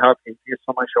show. I have atheists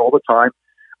on my show all the time.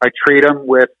 I treat them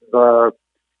with the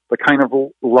kind of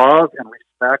love and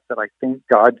respect that I think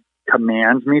God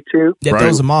commands me to. That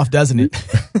throws them off, doesn't it?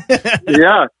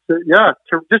 Just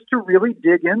to really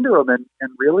dig into them and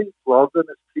really love them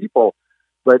as people.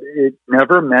 But it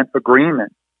never meant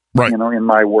agreement, in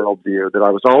my worldview. That I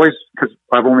was always, because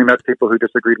I've only met people who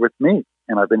disagreed with me,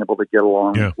 and I've been able to get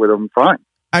along with them fine.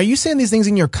 Are you saying these things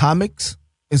in your comics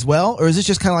as well, or is it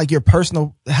just kind of like your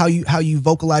personal how you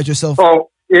vocalize yourself?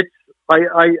 Oh, it's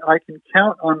I can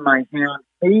count on my hand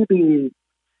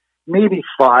maybe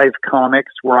 5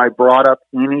 comics where I brought up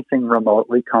anything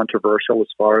remotely controversial as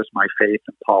far as my faith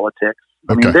and politics.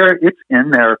 I mean, it's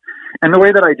in there. And the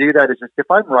way that I do that is just if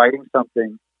I'm writing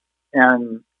something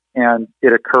and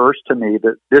it occurs to me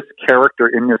that this character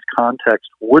in this context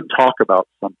would talk about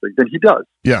something, then he does.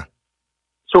 Yeah.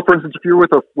 So, for instance, if you're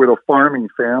with a farming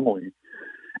family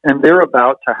and they're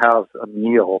about to have a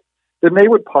meal, then they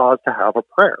would pause to have a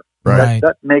prayer. Right.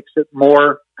 That makes it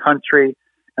more country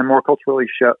and more culturally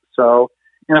so.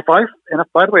 And by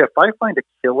the way, if I find a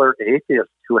killer atheist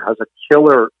who has a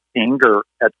killer anger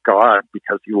at God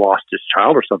because he lost his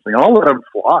child or something, I'll let him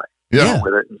fly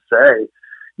with it and say,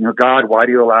 God, why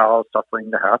do you allow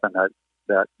suffering to happen?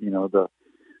 That the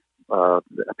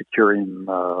Epicurean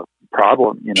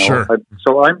problem, Sure.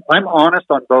 So I'm honest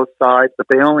on both sides, but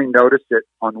they only notice it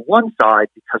on one side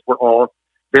because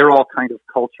they're all kind of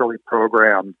culturally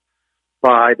programmed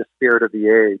by the spirit of the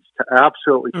age to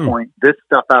absolutely point this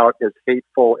stuff out as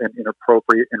hateful and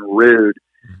inappropriate and rude,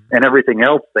 and everything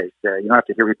else they say. You don't have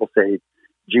to hear people say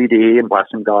GD and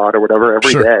blessing God or whatever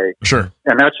every day. Sure.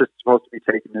 And that's just supposed to be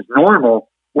taken as normal,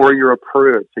 or you're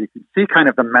approved. So you can see kind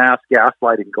of the mass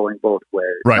gaslighting going both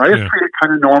ways. Right. I just treat it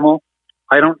kind of normal.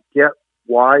 I don't get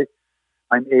why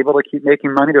I'm able to keep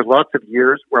making money. There's lots of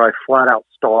years where I flat out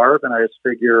starve, and I just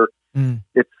figure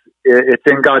it's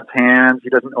in God's hands. He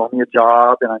doesn't owe me a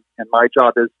job, and my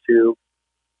job is to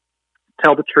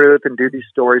tell the truth and do these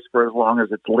stories for as long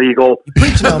as it's legal.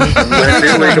 I'll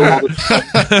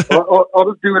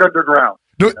just do it underground.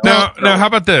 Now, how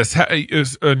about this?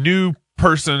 Is a new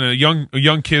person, a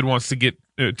young kid wants to get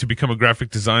to become a graphic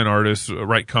design artist,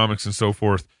 write comics, and so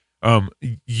forth.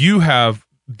 You have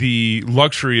the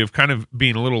luxury of kind of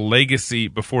being a little legacy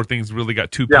before things really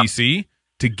got too PC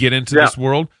to get into this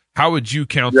world. How would you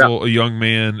counsel a young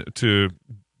man to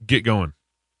get going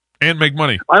and make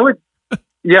money? I would,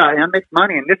 and make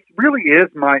money. And this really is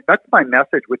that's my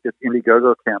message with this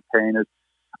Indiegogo campaign is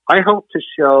I hope to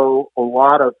show a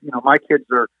lot of, my kids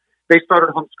they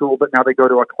started homeschool, but now they go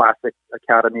to a classic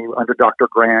academy under Dr.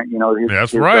 Grant,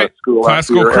 that's right. School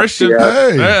Classical Christian.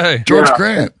 Hey, George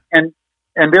Grant.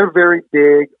 And they're very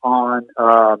big on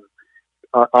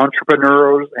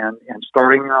entrepreneurs and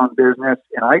starting your own business.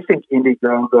 And I think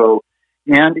Indiegogo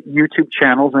and YouTube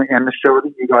channels and the show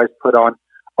that you guys put on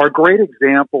are great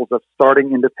examples of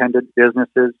starting independent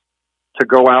businesses to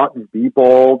go out and be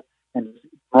bold. And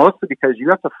mostly because you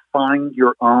have to find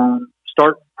your own,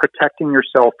 start protecting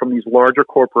yourself from these larger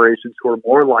corporations who are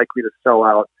more likely to sell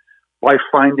out by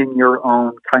finding your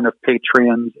own kind of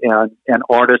patrons and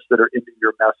artists that are into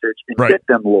your message and get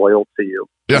them loyal to you.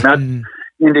 Yeah. And that's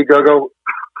Indiegogo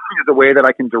is a way that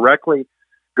I can directly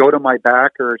go to my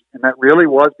backers. And that really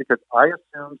was because I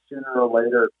assumed sooner or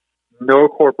later, no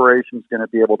corporation is going to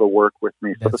be able to work with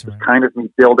me. So this is kind of me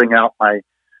building out my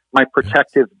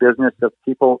protective business of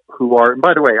people who are, and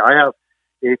by the way, I have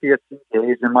atheists and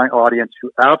gays in my audience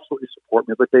who absolutely support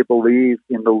me, but they believe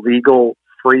in the legal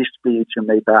free speech and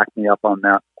they back me up on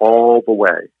that all the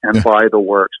way and by the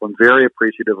work. So I'm very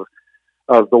appreciative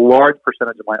of the large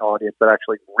percentage of my audience that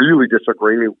actually really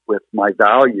disagree with my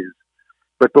values,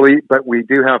 but we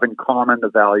do have in common the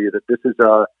value that this is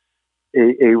a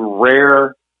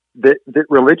rare, that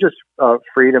religious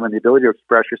freedom and the ability to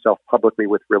express yourself publicly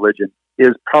with religion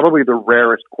is probably the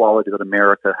rarest quality that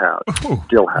America has,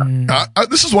 still has.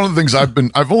 This is one of the things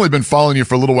I've only been following you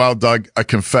for a little while, Doug. I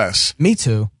confess. Me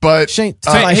too. But Shane,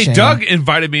 Doug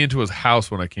invited me into his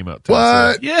house when I came out.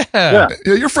 What? Yeah,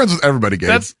 you're friends with everybody, Gabe.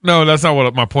 That's not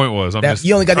what my point was.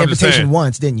 You only got the invitation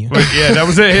once, didn't you? Yeah, that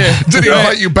was it. Yeah. Did he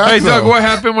invite you back? Hey, Doug, what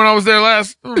happened when I was there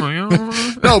last?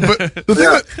 No, but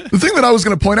the thing that I was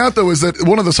going to point out though is that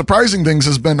one of the surprising things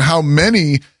has been how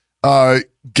many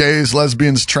gays,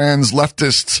 lesbians, trans,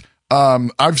 leftists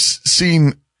I've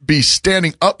seen be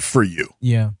standing up for you.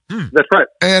 Yeah. That's right.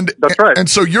 That's right. And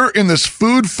so you're in this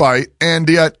food fight, and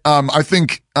yet I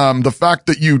think the fact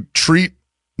that you treat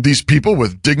these people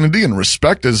with dignity and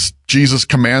respect as Jesus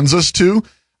commands us to,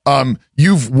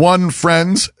 you've won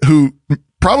friends who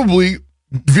probably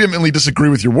vehemently disagree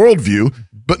with your worldview,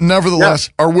 but nevertheless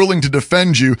are willing to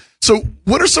defend you. So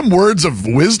what are some words of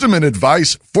wisdom and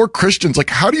advice for Christians? Like,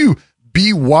 how do you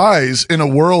be wise in a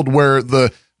world where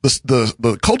the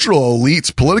cultural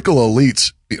elites, political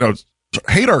elites,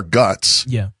 hate our guts,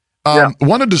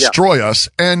 want to destroy us,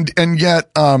 and yet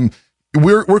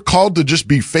we're called to just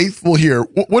be faithful here.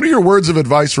 What are your words of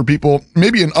advice for people,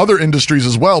 maybe in other industries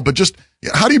as well, but just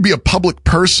how do you be a public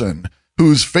person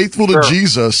who's faithful to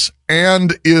Jesus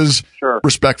and is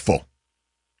respectful?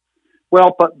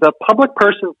 Well, but the public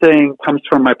person thing comes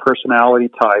from my personality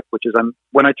type, which is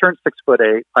when I turned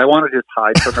 6'8", I wanted to just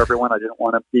hide from everyone. I didn't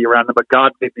want to be around them, but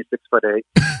God made me 6'8",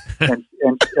 and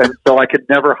so I could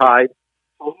never hide.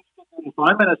 If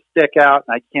I'm going to stick out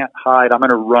and I can't hide, I'm going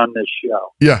to run this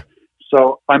show. Yeah.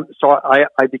 So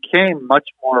I became much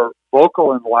more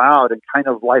vocal and loud and kind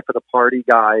of life of the party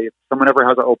guy. If someone ever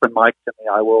has an open mic to me,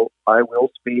 I will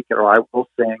speak or I will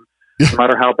sing, no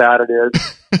matter how bad it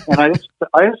is. And I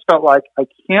just felt like I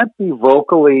can't be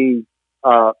vocally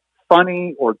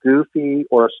funny or goofy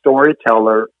or a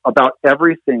storyteller about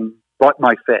everything but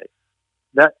my faith.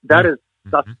 That is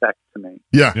suspect to me.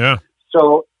 Yeah. Yeah.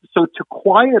 So to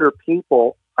quieter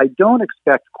people, I don't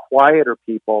expect quieter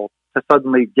people to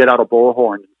suddenly get out a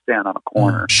bullhorn and stand on a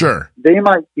corner. Sure. They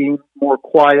might be more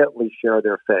quietly share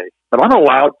their faith, but I'm a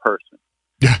loud person.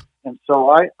 Yeah. And so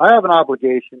I have an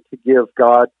obligation to give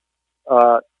God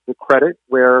the credit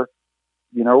where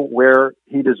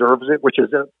he deserves it, which is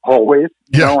always,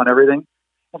 and everything.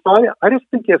 And so I just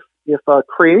think if a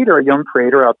young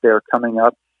creator out there coming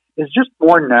up is just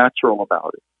more natural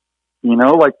about it,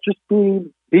 just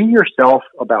be yourself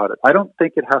about it. I don't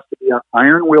think it has to be an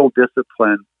iron will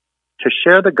discipline to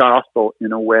share the gospel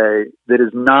in a way that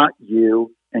is not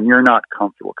you and you're not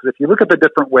comfortable. Because if you look at the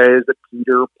different ways that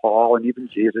Peter, Paul, and even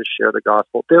Jesus share the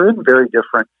gospel, they're in very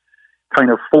different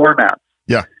kind of formats.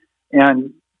 Yeah.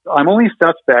 And I'm only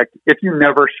suspect if you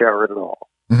never share it at all.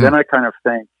 Mm-hmm. Then I kind of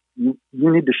think you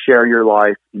need to share your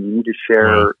life and you need to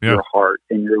share your heart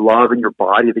and your love and your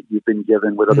body that you've been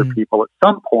given with other people at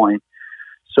some point.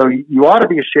 So you ought to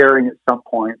be sharing at some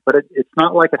point, but it's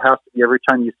not like it has to be every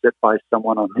time you sit by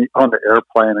someone on the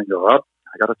airplane and go,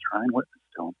 I got to try and witness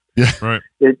to them. Yeah,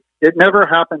 right. it never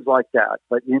happens like that.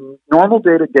 But in normal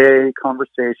day-to-day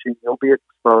conversation, you'll be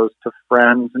exposed to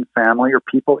friends and family or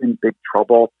people in big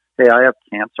trouble. Hey, I have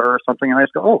cancer or something, and I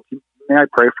just go, "Oh, may I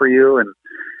pray for you?" And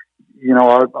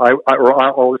I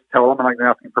always tell them, and I'm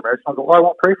asking permission. I go, "Well, I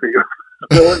won't pray for you."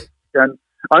 And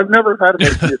I've never had an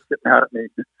atheist get mad at me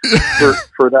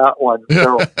for that one.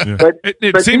 So,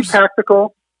 but seems be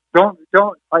tactical. Don't.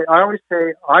 I always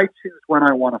say I choose when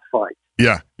I want to fight.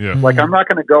 Yeah. Like I'm not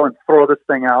going to go and throw this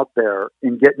thing out there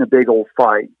and get in a big old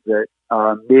fight that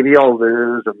maybe I'll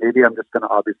lose, or maybe I'm just going to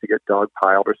obviously get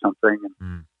dogpiled or something.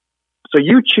 And so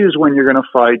you choose when you're going to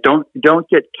fight. Don't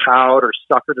get cowed or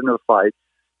suckered into a fight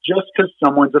just because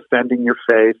someone's offending your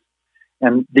faith.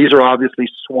 And these are obviously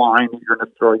swine that you're going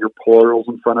to throw your plurals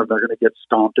in front of. They're going to get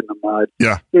stomped in the mud.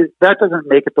 Yeah. That doesn't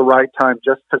make it the right time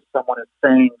just because someone is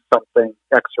saying something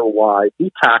X or Y.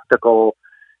 Be tactical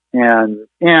and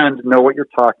know what you're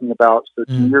talking about. So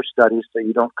do your studies so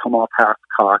you don't come off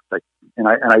half-cocked. And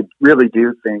I really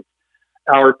do think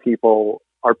our people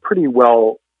are pretty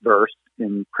well versed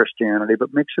in Christianity,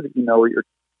 but make sure that you know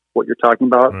what you're talking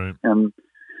about. Right. And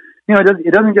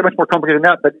it doesn't get much more complicated than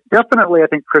that, but definitely I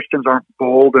think Christians aren't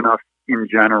bold enough in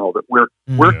general that we're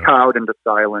cowed into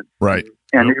silence. Right.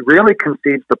 And it really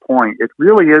concedes the point. It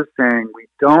really is saying we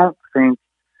don't think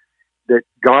that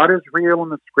God is real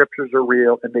and the scriptures are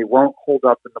real and they won't hold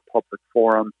up in the public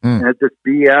forum. And it's this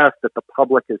BS that the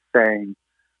public is saying,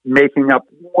 making up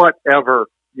whatever,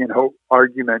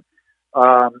 argument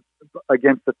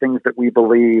against the things that we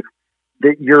believe.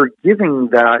 That you're giving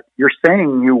that, you're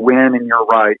saying you win and you're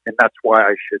right, and that's why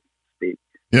I should speak.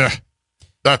 Yeah,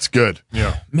 that's good.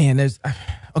 Yeah. Man, I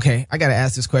got to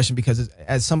ask this question because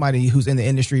as somebody who's in the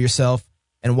industry yourself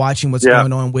and watching what's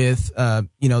going on with,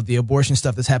 the abortion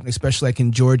stuff that's happening, especially like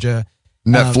in Georgia.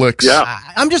 Netflix.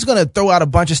 I'm just going to throw out a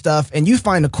bunch of stuff and you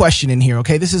find a question in here.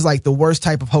 Okay. This is like the worst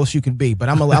type of host you can be, but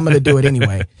I'm going to do it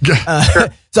anyway.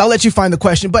 So I'll let you find the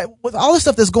question. But with all the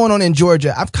stuff that's going on in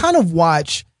Georgia, I've kind of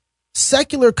watched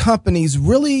secular companies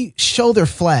really show their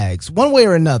flags one way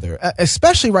or another,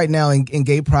 especially right now in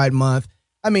Gay Pride Month.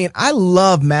 I mean, I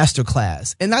love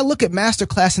Masterclass, and I look at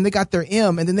Masterclass and they got their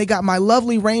M, and then they got my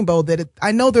lovely rainbow that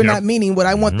I know they're not meaning what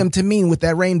I want them to mean with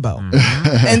that rainbow.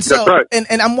 And so,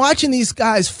 and I'm watching these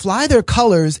guys fly their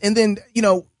colors, and then,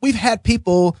 we've had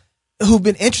people who've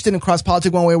been interested in cross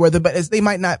politics one way or other, but they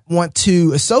might not want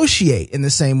to associate in the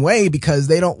same way because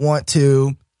they don't want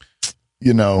to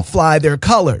fly their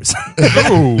colors.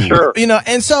 Sure.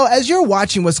 And so as you're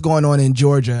watching what's going on in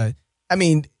Georgia, I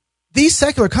mean, these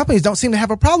secular companies don't seem to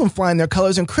have a problem flying their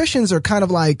colors, and Christians are kind of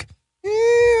like,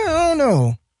 I don't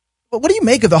know. But what do you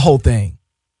make of the whole thing?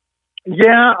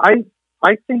 Yeah,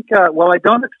 I think, I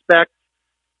don't expect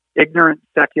ignorant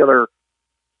secular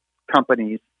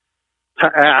companies to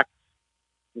act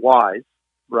wise,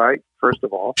 right? First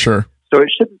of all. Sure. So it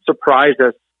shouldn't surprise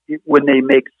us when they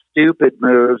make stupid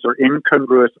moves or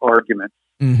incongruous arguments,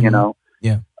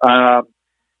 Yeah.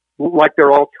 Like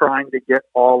they're all trying to get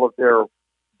all of their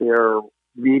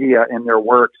media and their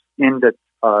works into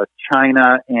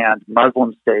China and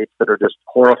Muslim states that are just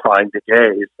horrifying to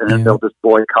gays, and then they'll just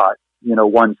boycott,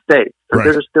 one state. So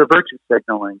they're virtue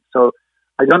signaling. So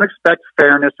I don't expect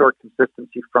fairness or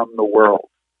consistency from the world.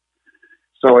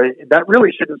 So that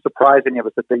really shouldn't surprise any of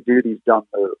us that they do these dumb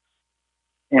moves.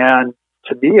 And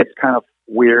to me, it's kind of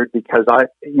weird because as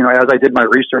I did my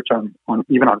research on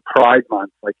Pride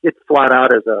Month, like it's flat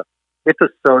out it's a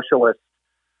socialist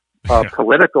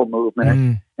political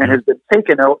movement and has been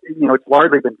taken over. It's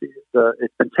largely been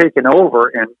taken over,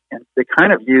 and they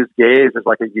kind of use gays as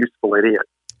like a useful idiot.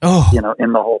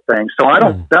 In the whole thing. So I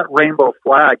don't that rainbow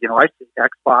flag. I see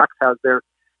Xbox has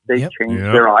they changed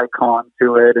their icon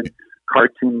to it, and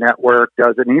Cartoon Network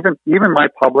does it. And even my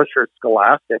publisher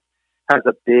Scholastic has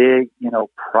a big,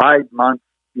 Pride Month,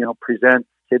 presents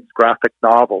kids graphic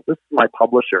novel. This is my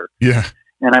publisher. Yeah.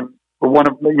 And I'm one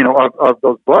of, of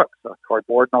those books,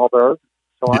 Cardboard and all those.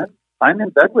 So I'm in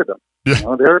bed with them.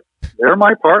 Yeah. They're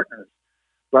my partners,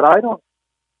 but I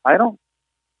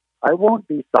won't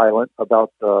be silent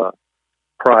about the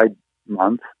Pride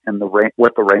Month and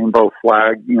what the rainbow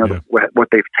flag, what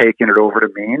they've taken it over to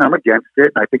mean. I'm against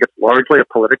it. And I think it's largely a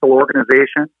political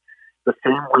organization, the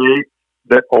same way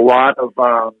that a lot of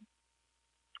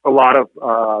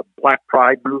Black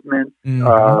Pride movements,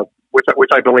 which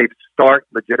I believe start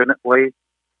legitimately,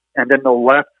 and then the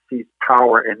left sees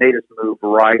power and they just move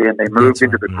right in. They moved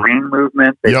into the green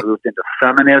movement. They moved into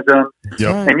feminism,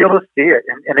 and you'll just see it.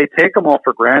 And they take them all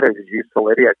for granted as useful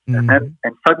idiots,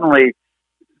 and suddenly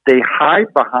they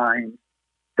hide behind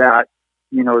that,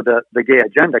 the gay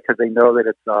agenda because they know that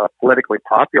it's politically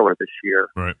popular this year.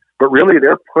 Right. But really,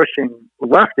 they're pushing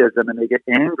leftism and they get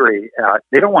angry at,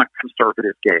 they don't want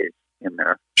conservative gays in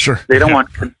there. Sure. They don't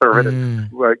want conservative,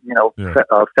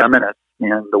 feminists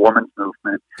in the women's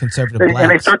movement. Conservative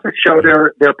And they start to show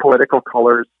their political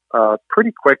colors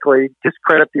pretty quickly,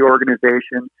 discredit the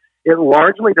organization. It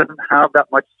largely doesn't have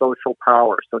that much social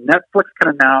power. So Netflix can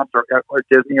announce, or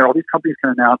Disney, or all these companies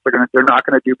can announce they're not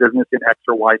going to do business in X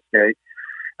or Y state.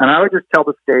 And I would just tell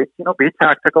the states, be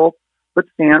tactical, but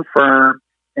stand firm,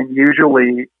 and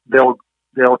usually they'll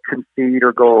concede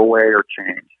or go away or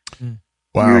change.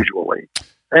 Wow. Usually.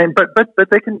 And but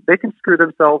they can screw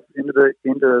themselves into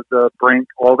the brink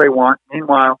all they want.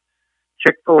 Meanwhile,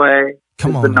 Chick-fil-A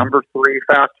is the number 3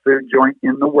 fast food joint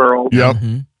in the world. Yep.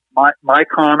 My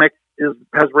comic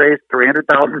has raised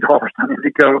 $300,000 on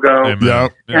Indiegogo.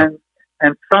 Yep.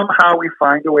 And somehow we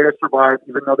find a way to survive,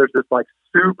 even though there's this like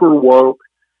super woke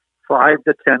 5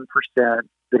 to 10%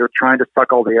 that are trying to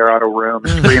suck all the air out of rooms,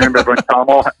 screaming at everyone, tell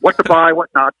them what to buy, what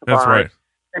not to buy. That's right.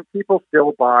 And people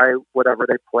still buy whatever.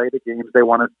 They play the games they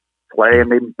want to play, and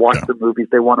they watch the movies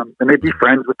they want to, and they be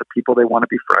friends with the people they want to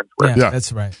be friends with. Yeah,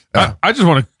 that's right. I just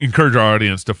want to encourage our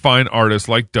audience to find artists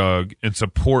like Doug and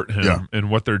support him in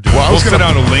what they're doing. Well, we'll send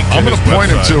out a link. I'm going to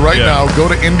point him to right now. Go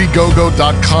to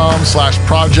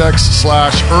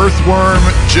Indiegogo.com/projects/Earthworm,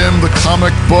 Jim the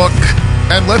comic book.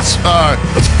 And let's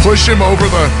push him over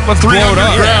the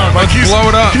 300 ground. Like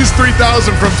blow it up. He's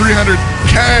 3,000 from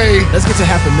 300K. Let's get to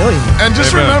 500,000. And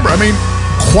just remember,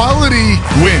 quality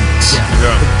wins.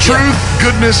 Truth,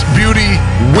 goodness, beauty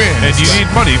wins. And you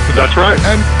need money for that. That's right.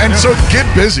 And so get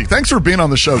busy. Thanks for being on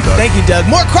the show, Doug. Thank you, Doug.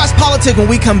 More Cross Politic when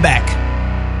we come back.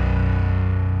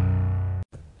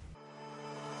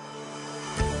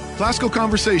 Classical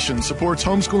Conversations supports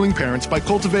homeschooling parents by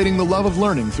cultivating the love of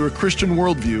learning through a Christian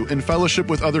worldview in fellowship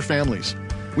with other families.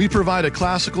 We provide a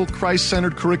classical,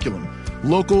 Christ-centered curriculum,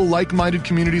 local, like-minded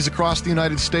communities across the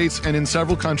United States and in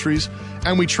several countries,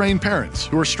 and we train parents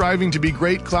who are striving to be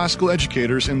great classical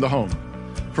educators in the home.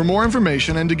 For more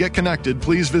information and to get connected,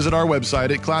 please visit our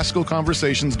website at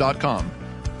classicalconversations.com.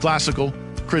 Classical,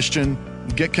 Christian,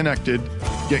 get connected,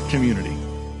 get community.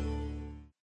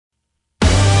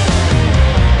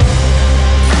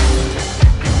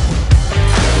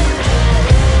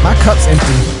 My cup's empty.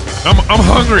 I'm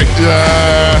hungry.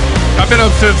 I've been up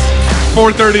since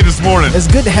 4:30 this morning. It's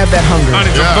good to have that hunger. I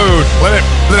need some food. Let it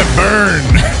burn.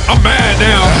 I'm mad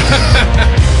now.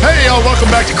 Hey, y'all. Welcome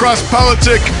back to Cross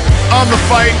Politic on the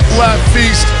Fight Laugh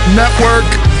Feast Network.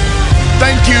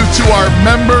 Thank you to our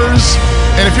members.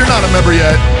 And if you're not a member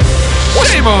yet,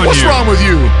 what's wrong with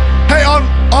you? Hey, on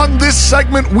this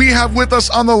segment, we have with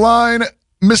us on the line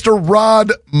Mr.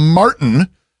 Rod Martin.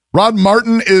 Rod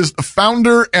Martin is the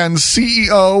founder and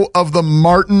CEO of the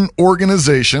Martin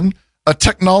Organization, a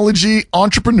technology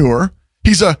entrepreneur.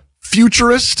 He's a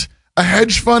futurist, a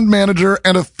hedge fund manager,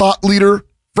 and a thought leader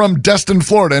from Destin,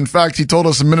 Florida. In fact, he told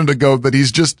us a minute ago that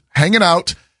he's just hanging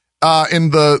out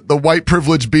in the white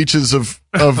privileged beaches of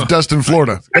Destin,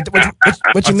 Florida.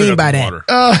 What you mean by that?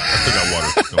 I got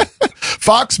water.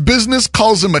 Fox Business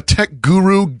calls him a tech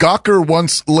guru. Gawker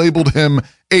once labeled him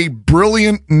a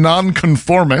brilliant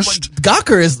nonconformist.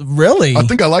 Gawker is really? I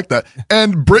think I like that.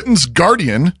 And Britain's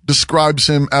Guardian describes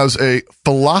him as a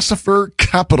philosopher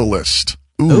capitalist.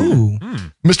 Ooh.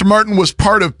 Mr. Martin was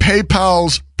part of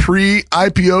PayPal's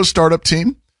pre-IPO startup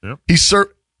team. Yep. He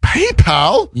served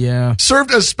PayPal? Yeah.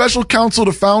 Served as special counsel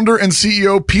to founder and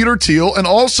CEO Peter Thiel, and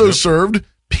also served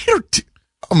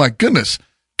oh my goodness,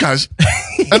 guys,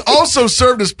 and also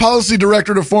served as policy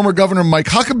director to former Governor Mike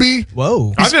Huckabee.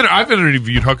 Whoa. I've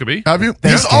interviewed Huckabee. Have you?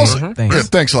 Thanks, He's also Thanks.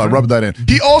 thanks a lot. Rub that in.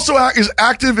 He also is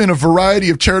active in a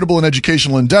variety of charitable and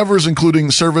educational endeavors,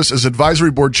 including service as advisory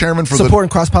board chairman for Supporting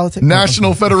Cross Politic?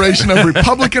 National Federation of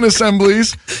Republican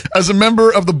Assemblies, as a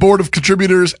member of the board of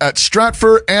contributors at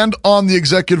Stratford, and on the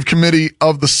executive committee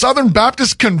of the Southern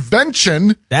Baptist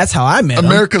Convention. That's how I met him.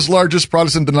 America's largest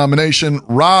Protestant denomination.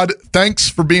 Rod, thanks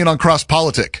for being on Cross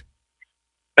Politic.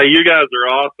 Hey, you guys are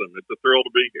awesome. It's a thrill to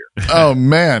be here. Oh,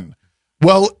 man.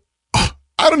 Well,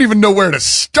 I don't even know where to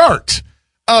start.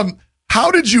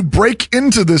 How did you break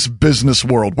into this business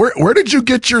world? Where did you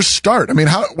get your start?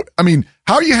 How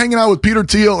are you hanging out with Peter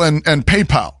Thiel and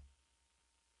PayPal?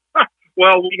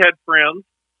 Well, we had friends,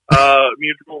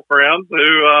 mutual friends who,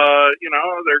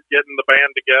 they're getting the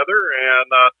band together,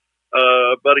 and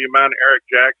a buddy of mine, Eric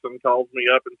Jackson, calls me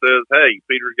up and says, "Hey,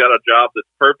 Peter's got a job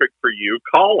that's perfect for you.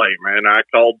 Call him." And I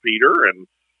called Peter, and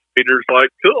Peter's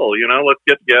like, "Cool, let's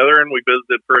get together." And we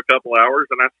visited for a couple hours,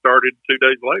 and I started 2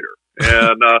 days later.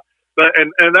 And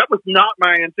and that was not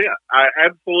my intent. I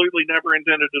absolutely never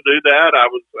intended to do that.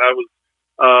 I was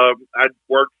I'd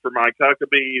worked for Mike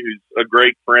Huckabee, who's a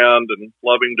great friend and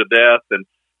love him to death. And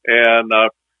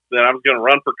then I was going to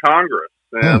run for Congress.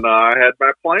 And I had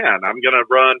my plan. I'm going to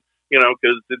run,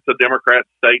 because it's a Democrat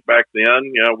state back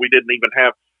then. We didn't even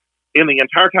have, in the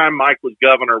entire time Mike was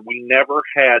governor, we never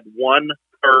had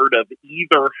 1/3 of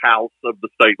either house of the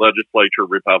state legislature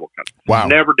Republican. Wow.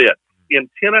 Never did. In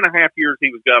 10.5 years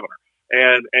he was governor.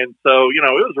 And so, it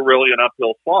was really an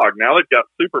uphill slog. Now they've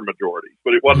got super majorities,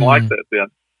 but it wasn't like that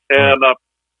then. And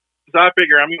so I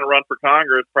figure I'm going to run for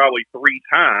Congress probably 3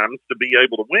 times to be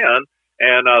able to win.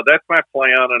 And that's my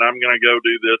plan, and I'm going to go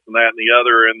do this and that and the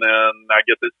other, and then I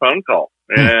get this phone call,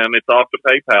 and it's off to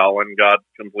PayPal, and God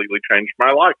completely changed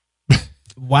my life.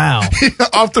 Wow.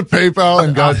 Off to PayPal,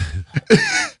 and God.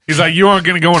 He's like, you aren't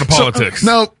going to go into politics.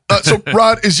 So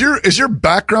Rod, is your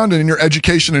background and your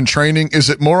education and training, is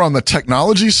it more on the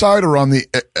technology side or on the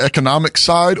economic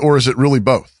side, or is it really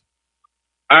both?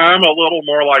 I'm a little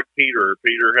more like Peter.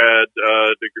 Peter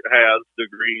has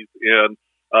degrees in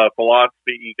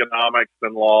philosophy, economics,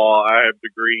 and law. I have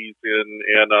degrees in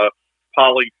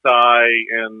poli-sci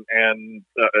and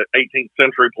 18th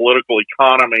century political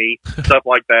economy, stuff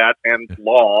like that, and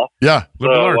law. Yeah.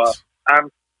 So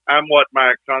I'm what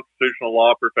my constitutional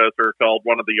law professor called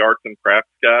one of the arts and crafts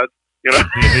guys.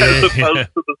 As opposed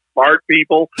to the smart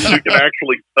people who can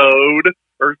actually code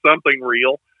or something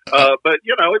real. But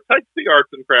it takes the arts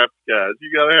and crafts guys.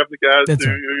 You got to have the guys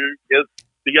who get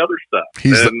the other stuff.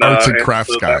 He's the arts and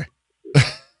crafts guy.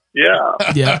 Yeah.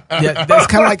 It's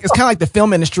kind of like the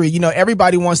film industry.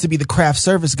 Everybody wants to be the craft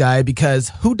service guy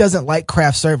because who doesn't like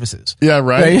craft services? Yeah,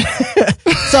 right.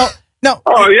 So no.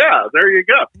 Oh yeah, there you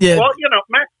go. Yeah. Well,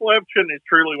 Max Levchin is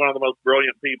truly one of the most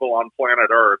brilliant people on planet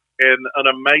Earth, and an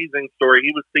amazing story.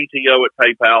 He was CTO at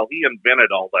PayPal. He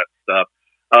invented all that stuff,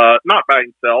 not by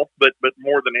himself, but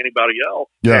more than anybody else.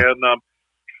 Yeah. And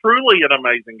truly an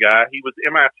amazing guy. He was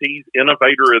MIT's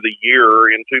Innovator of the Year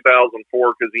in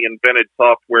 2004 because he invented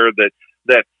software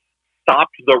that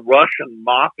stopped the Russian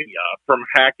mafia from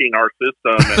hacking our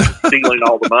system and stealing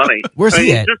all the money. Where's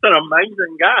he at? He's just an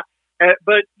amazing guy.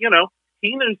 But,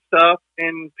 he knew stuff,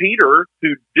 and Peter,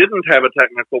 who didn't have a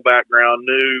technical background,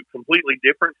 knew completely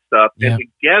different stuff. Yeah. And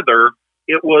together,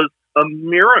 it was a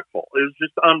miracle. It was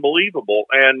just unbelievable.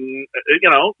 And,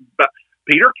 but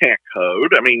Peter can't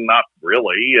code. I mean, not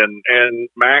really. And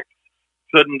Max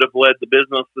couldn't have led the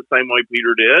business the same way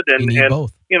Peter did. And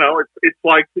both. It's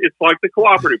like the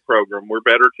cooperative program. We're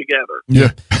better together.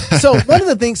 Yeah. So one of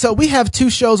the things, we have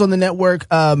 2 shows on the network,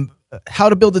 How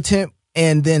to Build a Tent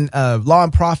and then Law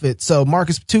and Profit. So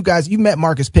Marcus, 2 guys, you met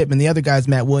Marcus Pittman, the other guy's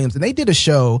Matt Williams, and they did a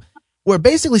show where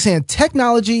basically saying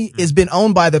technology has been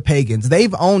owned by the pagans.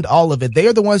 They've owned all of it. They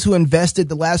are the ones who invested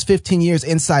the last 15 years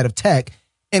inside of tech.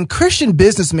 And Christian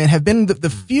businessmen have been the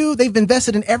few, they've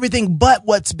invested in everything but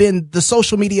what's been the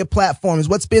social media platforms,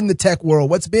 what's been the tech world,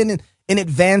 what's been in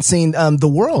advancing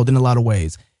the world in a lot of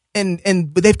ways. And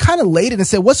they've kind of laid it and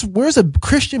said, where's a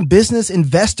Christian business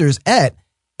investors at?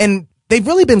 And they've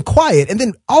really been quiet. And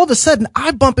then all of a sudden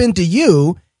I bump into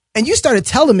you and you started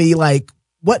telling me like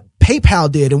what PayPal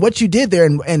did and what you did there.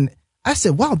 And I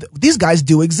said, wow, these guys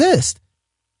do exist.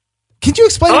 Can you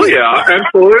explain? Oh, yeah,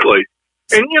 absolutely.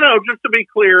 And, just to be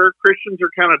clear, Christians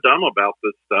are kind of dumb about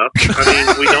this stuff. I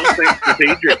mean, we don't think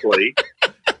strategically.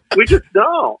 We just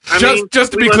don't.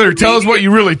 Just to be clear, tell us what you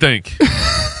really think.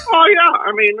 Oh, yeah.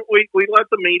 I mean, we let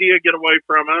the media get away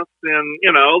from us in,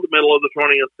 the middle of the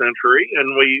 20th century,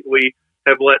 and we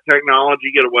have let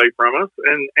technology get away from us.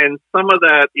 And some of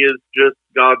that is just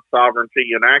God's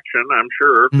sovereignty in action, I'm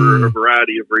sure, for a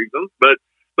variety of reasons. But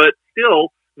still,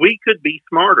 we could be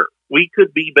smarter. We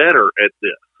could be better at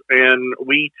this. And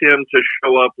we tend to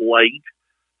show up late,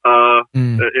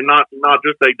 and not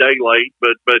just a day late,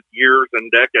 but years and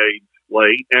decades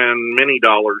late, and many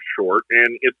dollars short.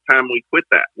 And it's time we quit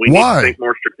that. We need to think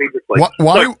more strategically.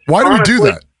 Why do we do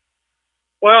that?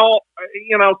 Well,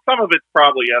 some of it's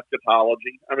probably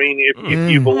eschatology. I mean, if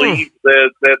you believe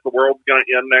that the world's going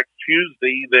to end next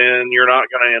Tuesday, then you're not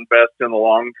going to invest in the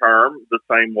long term the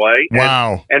same way.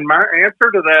 Wow. And my answer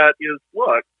to that is,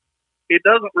 look, it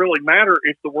doesn't really matter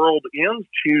if the world ends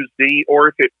Tuesday or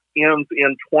if it ends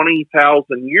in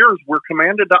 20,000 years. We're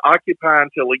commanded to occupy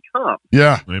until he comes.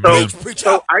 Yeah.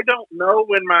 So I don't know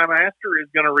when my master is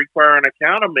going to require an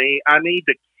account of me. I need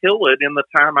to kill it in the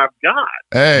time I've got.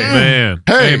 Hey, man.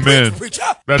 Hey, man.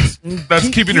 That's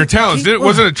keeping your talents.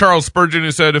 Wasn't it Charles Spurgeon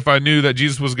who said, if I knew that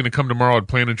Jesus was going to come tomorrow, I'd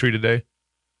plant a tree today?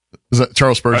 Is that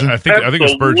Charles Spurgeon? I think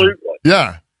it's Spurgeon.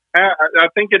 Yeah. I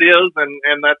think it is,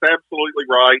 and that's absolutely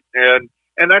right, and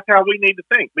that's how we need to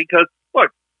think. Because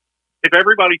look, if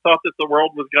everybody thought that the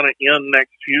world was going to end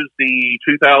next Tuesday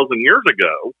 2,000 years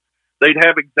ago, they'd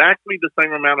have exactly the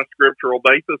same amount of scriptural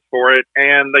basis for it,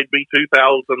 and they'd be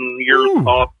 2,000 years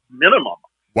off minimum.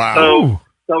 Wow.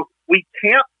 So we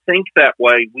can't think that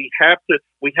way. We have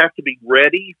to be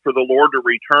ready for the Lord to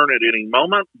return at any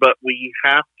moment, but we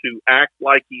have to act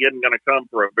like He isn't going to come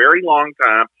for a very long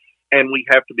time, and we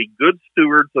have to be good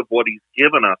stewards of what He's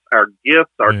given us, our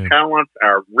gifts, our talents,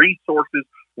 our resources,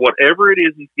 whatever it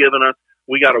is He's given us.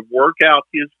 We got to work out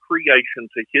His creation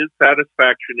to His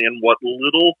satisfaction in what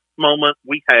little moment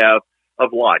we have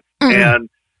of life. And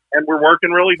we're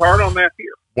working really hard on that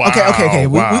here. Wow. Okay.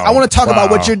 I want to talk about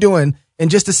what you're doing in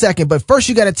just a second, but first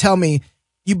you got to tell me,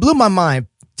 you blew my mind.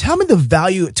 Tell me the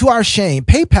value. To our shame,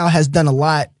 PayPal has done a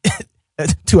lot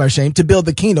to our shame to build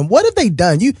the kingdom. What have they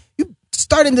done? You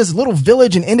started in this little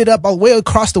village and ended up all the way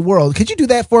across the world. Could you do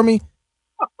that for me?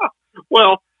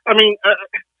 Well, I mean,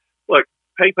 look,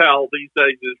 PayPal these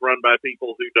days is run by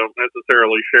people who don't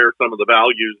necessarily share some of the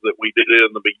values that we did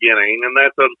in the beginning, and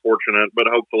that's unfortunate, but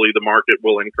hopefully the market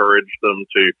will encourage them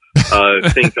to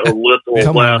think a little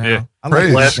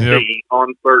less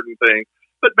on certain things.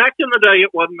 But back in the day,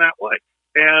 it wasn't that way.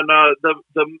 And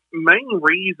the main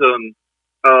reason,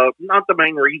 not the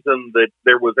main reason that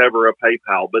there was ever a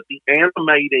PayPal, but the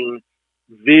animating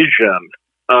vision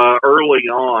early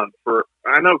on for,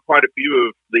 I know quite a few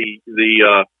of the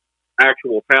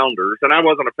actual founders, and I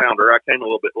wasn't a founder, I came a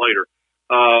little bit later.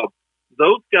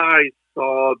 Those guys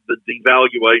saw the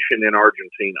devaluation in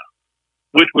Argentina,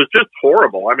 which was just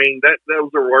horrible. I mean,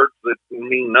 those are words that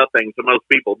mean nothing to most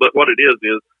people, but what it is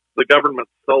the government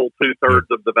stole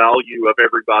 2/3 of the value of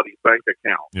everybody's bank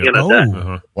account in a day.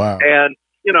 Wow. And,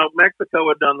 Mexico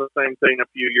had done the same thing a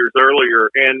few years earlier,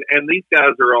 and these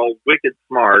guys are all wicked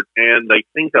smart, and they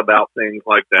think about things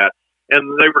like that.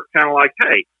 And they were kind of like,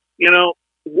 hey,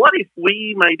 what if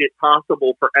we made it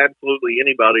possible for absolutely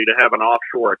anybody to have an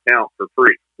offshore account for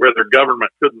free, where their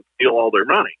government couldn't steal all their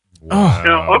money?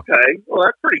 Wow. Okay, well,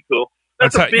 that's pretty cool.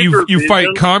 That's how you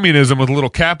fight communism with a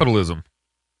little capitalism.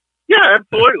 Yeah,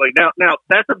 absolutely. Now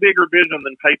that's a bigger vision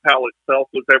than PayPal itself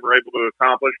was ever able to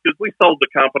accomplish, because we sold the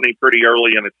company pretty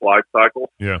early in its life cycle.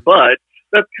 Yeah. But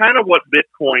that's kind of what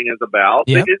Bitcoin is about.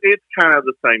 Yeah. It's kind of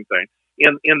the same thing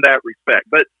in that respect.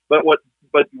 But what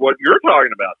you're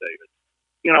talking about, David,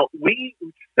 we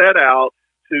set out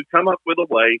to come up with a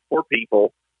way for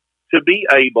people to be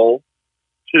able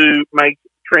to make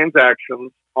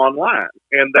transactions online.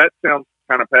 And that sounds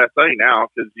kind of passe now,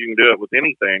 because you can do it with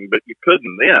anything, but you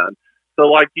couldn't then. So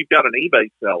like, you've got an eBay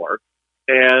seller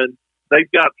and they've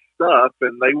got stuff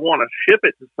and they want to ship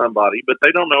it to somebody, but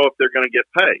they don't know if they're going to get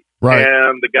paid. Right.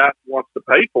 And the guy who wants to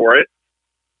pay for it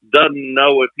doesn't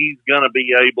know if he's going to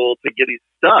be able to get his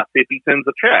stuff if he sends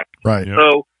a check. Right.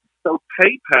 So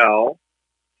PayPal,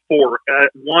 for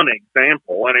one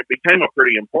example, and it became a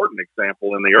pretty important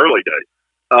example in the early days,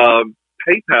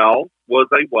 PayPal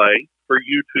was a way for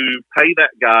you to pay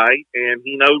that guy, and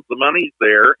he knows the money's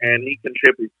there, and he can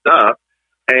ship his stuff,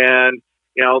 and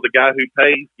the guy who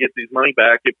pays gets his money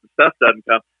back if the stuff doesn't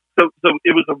come. So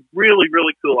it was a really,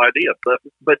 really cool idea.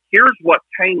 But here's what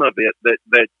came of it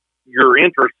that you're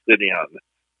interested in,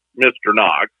 Mr.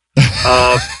 Knox.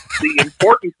 The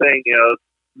important thing is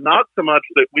not so much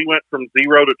that we went from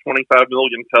 0 to 25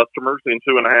 million customers in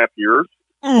 2.5 years,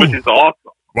 which is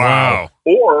awesome. Wow.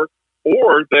 Or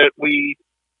that we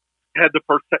had the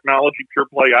first technology pure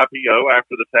play IPO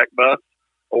after the tech bust,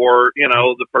 or,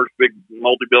 the first big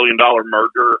multi-billion-dollar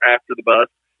merger after the bust.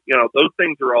 Those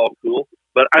things are all cool.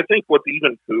 But I think what's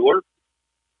even cooler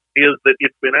is that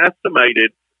it's been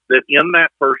estimated that in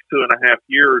that first 2.5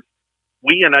 years,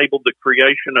 we enabled the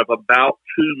creation of about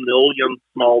 2 million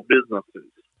small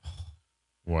businesses.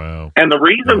 Wow. And the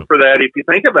reason for that, if you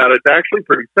think about it, it's actually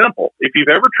pretty simple. If you've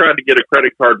ever tried to get a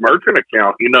credit card merchant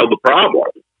account, you know the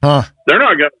problem. They're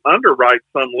not going to underwrite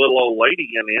some little old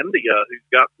lady in India who's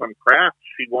got some craft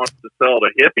she wants to sell to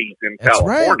hippies in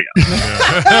California.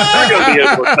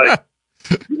 Right.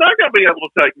 You're not going to be able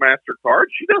to take MasterCard.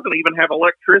 She doesn't even have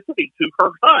electricity to her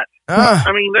hut.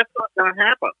 I mean, that's not going to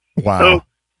happen. Wow.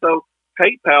 So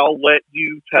PayPal let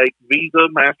you take Visa,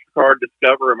 MasterCard,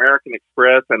 Discover, American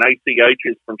Express, and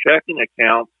ACHs from checking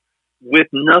accounts with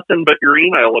nothing but your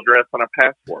email address and a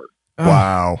password.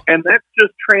 Wow. And that's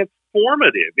just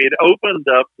transformative. It opened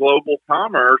up global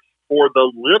commerce for the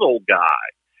little guy.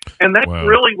 And that's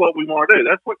really what we want to do.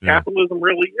 That's what capitalism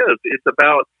really is. It's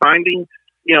about finding,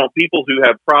 people who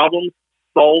have problems,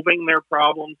 solving their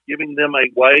problems, giving them a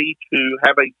way to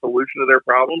have a solution to their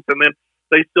problems, and then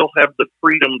they still have the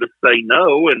freedom to say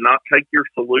no and not take your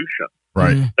solution.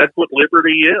 Right. That's what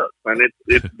liberty is. And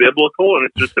it's biblical, and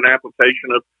it's just an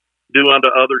application of do unto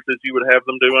others as you would have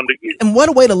them do unto you. And what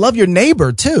a way to love your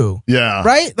neighbor too. Yeah.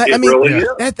 Right? It really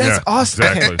is. That's awesome.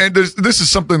 Exactly. And this is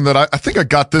something that I think I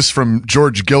got this from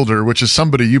George Gilder, which is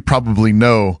somebody you probably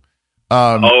know.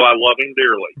 I love him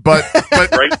dearly. But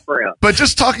great friend. But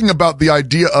just talking about the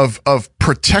idea of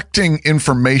protecting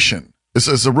information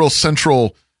is a real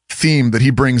central theme that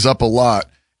he brings up a lot.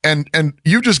 And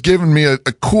you've just given me a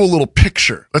cool little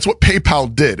picture. That's what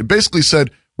PayPal did. It basically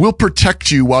said, we'll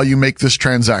protect you while you make this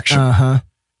transaction.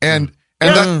 And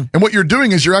what you're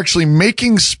doing is you're actually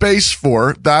making space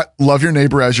for that love your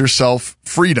neighbor as yourself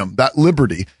freedom, that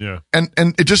liberty. Yeah. And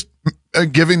it just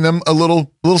giving them a little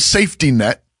safety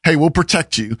net. Hey, we'll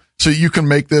protect you so you can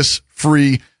make this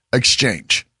free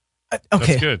exchange. Okay.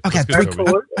 That's good. Okay. That's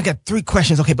good, I got 3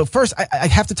 questions. Okay. But first I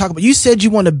have to talk about, you said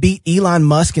you want to beat Elon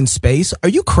Musk in space. Are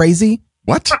you crazy?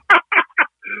 What?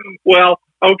 Well,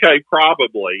 okay,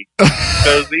 probably.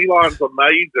 Because Elon's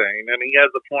amazing and he has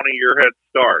a 20-year head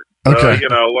start. So, Okay.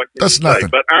 What can That's you say? nothing.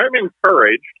 But I am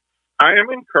encouraged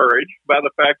by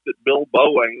the fact that Bill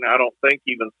Boeing, I don't think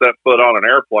even set foot on an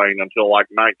airplane until like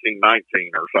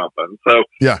 1919 or something. So,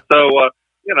 Yeah.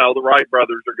 the Wright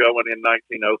brothers are going in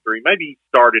 1903. Maybe he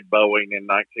started Boeing in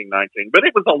 1919, but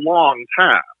it was a long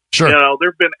time. Sure.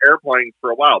 There've been airplanes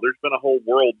for a while. There's been a whole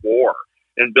world war,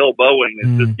 and Bill Boeing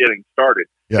is just getting started.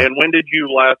 Yeah. And when did you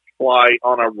last fly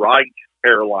on a Wright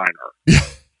airliner? So,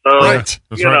 Right.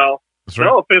 That's right. That's right.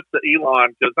 no offense to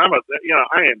Elon, because I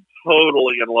am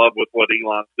totally in love with what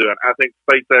Elon's doing. I think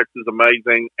SpaceX is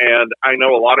amazing, and I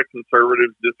know a lot of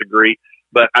conservatives disagree,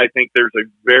 but I think there's a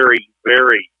very,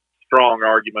 very strong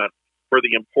argument for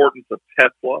the importance of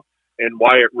Tesla and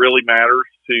why it really matters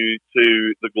to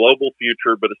the global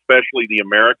future, but especially the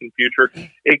American future.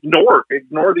 Ignore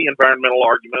the environmental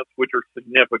arguments, which are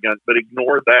significant, but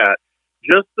ignore that.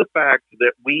 Just the fact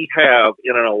that we have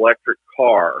in an electric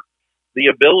car the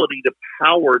ability to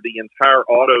power the entire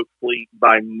auto fleet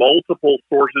by multiple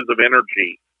sources of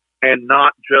energy and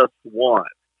not just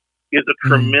one is a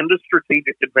tremendous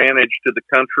strategic advantage to the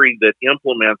country that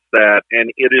implements that.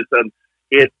 And it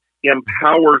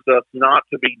empowers us not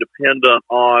to be dependent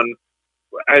on,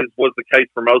 as was the case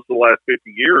for most of the last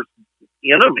 50 years,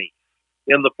 enemies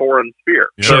in the foreign sphere.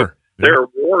 Yeah. So Sure. there are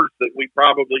wars that we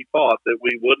probably fought that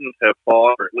we wouldn't have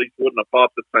fought, or at least wouldn't have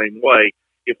fought the same way,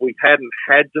 if we hadn't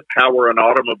had to power an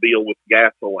automobile with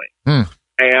gasoline.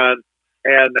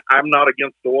 And I'm not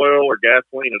against oil or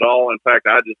gasoline at all. In fact,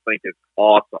 I just think it's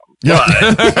awesome. Yeah.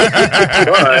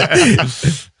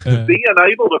 But being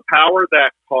able to power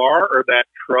that car or that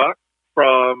truck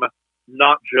from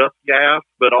not just gas,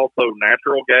 but also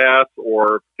natural gas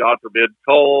or, God forbid,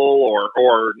 coal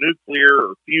or nuclear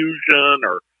or fusion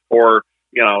or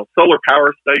solar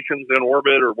power stations in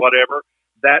orbit or whatever,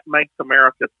 that makes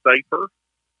America safer.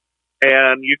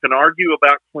 And you can argue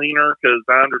about cleaner because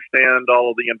I understand all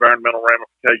of the environmental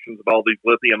ramifications of all these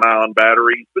lithium-ion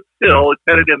batteries, but still, it's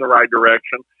headed in the right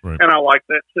direction, and I like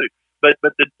that too. But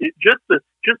just the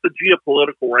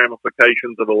geopolitical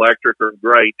ramifications of electric are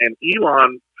great. And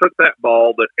Elon took that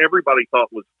ball that everybody thought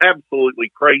was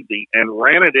absolutely crazy and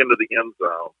ran it into the end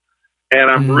zone. And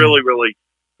I'm really, really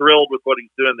thrilled with what he's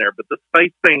doing there. But the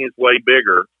space thing is way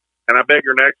bigger. And I bet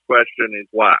your next question is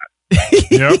why.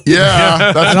 Yep.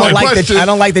 Yeah, that's my question. I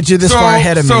don't like that you're this far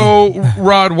ahead of me. So,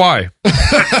 Rod, why?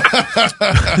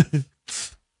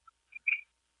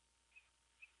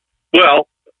 Well,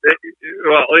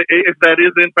 if that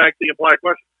is in fact the implied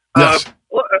question, Yes.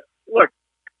 Look,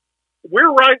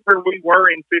 we're right where we were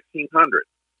in 1500,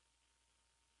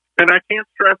 and I can't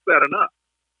stress that enough.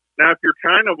 Now, if you're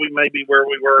China, we may be where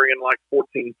we were in like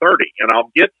 1430, and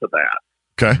I'll get to that.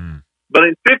 Okay. But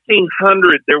in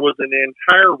 1500, there was an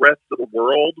entire rest of the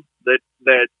world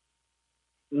that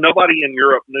nobody in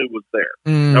Europe knew was there.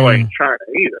 Nobody in China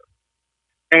either.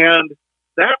 And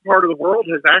that part of the world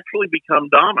has actually become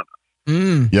dominant.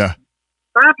 Yeah.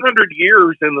 500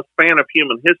 years in the span of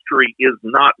human history is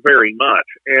not very much.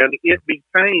 And it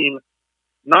became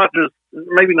not just,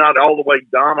 maybe not all the way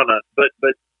dominant, but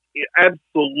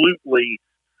absolutely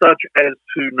such as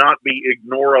to not be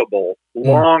ignorable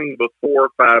long before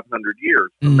 500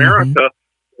 years. America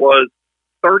was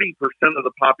 30% of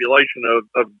the population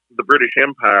of the British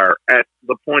Empire at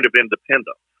the point of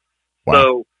independence. Wow.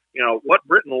 So, what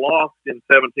Britain lost in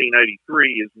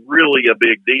 1783 is really a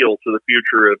big deal to the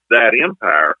future of that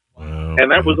empire. Wow. And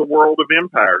that was a world of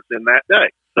empires in that day.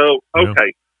 So,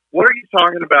 okay, what are you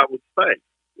talking about with space?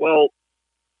 Well,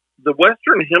 the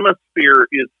Western Hemisphere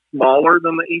is smaller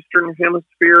than the Eastern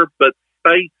Hemisphere, but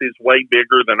space is way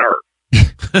bigger than Earth.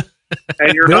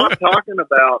 And you're not talking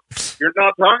about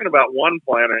one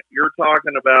planet. You're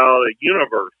talking about a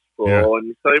universe possible. Yeah. And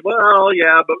you say, well,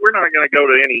 yeah, but we're not going to go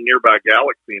to any nearby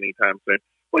galaxy anytime soon.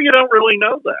 Well, you don't really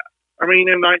know that. I mean,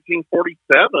 in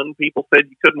 1947, people said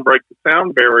you couldn't break the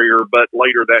sound barrier, but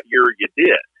later that year you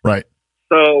did. Right.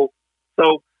 So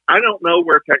I don't know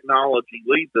where technology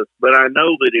leads us, but I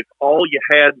know that if all you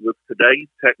had was today's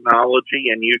technology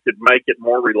and you could make it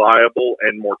more reliable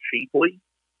and more cheaply,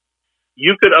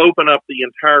 you could open up the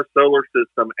entire solar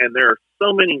system, and there are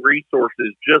so many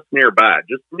resources just nearby,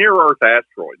 just near Earth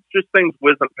asteroids, just things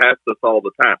whizzing past us all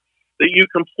the time, that you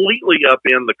completely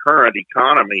upend the current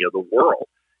economy of the world.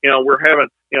 You know, we're having,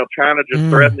 China just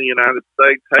threatened the United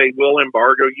States, hey, we'll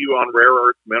embargo you on rare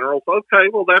earth minerals. Okay,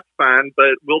 well, that's fine,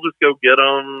 but we'll just go get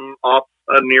them off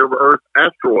a near-Earth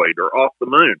asteroid or off the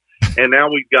moon. And now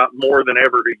we've got more than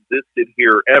ever existed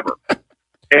here ever.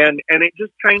 And it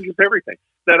just changes everything.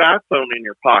 That iPhone in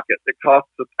your pocket that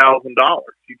costs $1,000.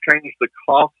 You change the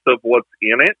cost of what's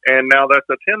in it, and now that's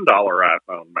a $10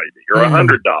 iPhone maybe, or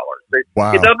 $100.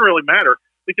 Wow. It doesn't really matter.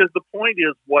 Because the point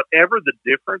is, whatever the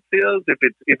difference is, if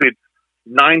it's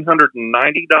 $990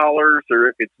 or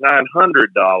if it's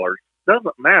 $900,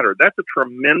 doesn't matter. That's a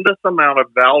tremendous amount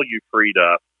of value freed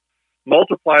up,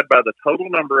 multiplied by the total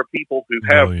number of people who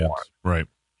have one. Right.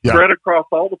 Yeah. Spread across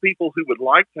all the people who would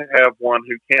like to have one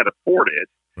who can't afford it.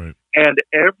 Right. And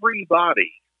everybody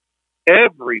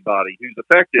who's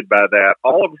affected by that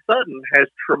all of a sudden has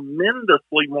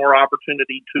tremendously more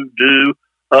opportunity to do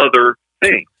other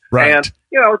things. Right. And,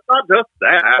 it's not just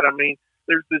that. I mean,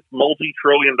 there's this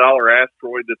multi-trillion-dollar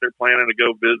asteroid that they're planning to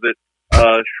go visit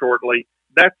shortly.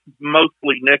 That's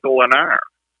mostly nickel and iron.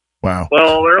 Wow.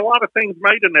 Well, there are a lot of things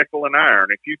made of nickel and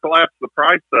iron. If you collapse the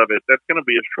price of it, that's going to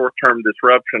be a short-term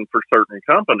disruption for certain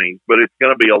companies, but it's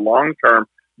going to be a long-term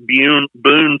boon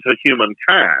to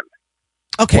humankind.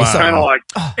 Okay, wow. so kind of like,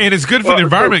 and it's good for the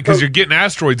environment because you're getting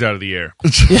asteroids out of the air.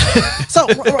 So,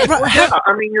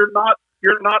 I mean, you're not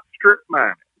strip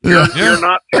mining. Yeah. You're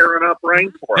not tearing up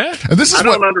rainforest. Yeah. And this is I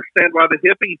don't understand why the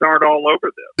hippies aren't all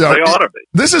over this. Yeah, they ought to be.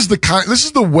 This is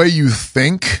the way you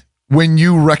think when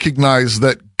you recognize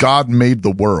that God made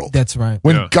the world. That's right.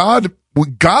 When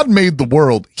God made the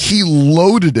world, he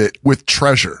loaded it with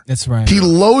treasure. That's right. He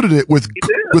loaded it with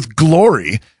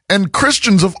glory. And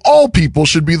Christians of all people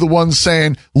should be the ones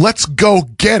saying, let's go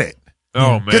get it.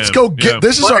 Oh, man. Let's go get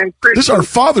this is our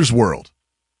Father's world.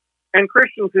 And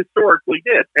Christians historically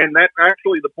did. And that's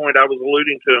actually the point I was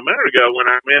alluding to a minute ago when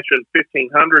I mentioned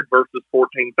 1500 versus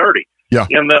 1430. Yeah.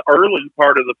 In the early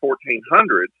part of the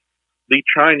 1400s, the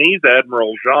Chinese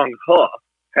Admiral Zhang He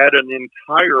had an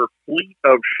entire fleet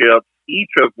of ships,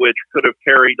 each of which could have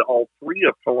carried all three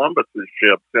of Columbus's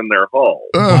ships in their hull.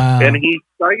 Wow. And he's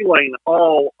sailing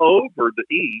all over the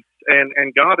east and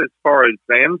got as far as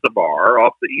Zanzibar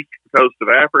off the eastern coast of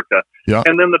Africa. Yeah.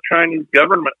 And then the Chinese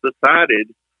government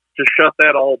decided to shut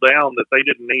that all down, that they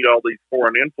didn't need all these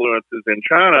foreign influences in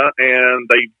China, and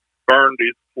they burned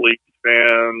his fleet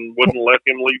and wouldn't let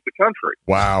him leave the country.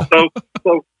 Wow. So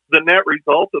the net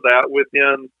result of that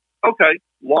within,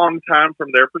 long time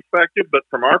from their perspective, but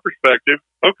from our perspective,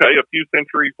 a few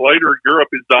centuries later, Europe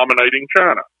is dominating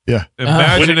China. Yeah.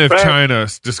 Imagine if China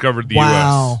discovered the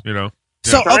Wow. U.S.,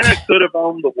 So China could have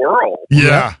owned the world.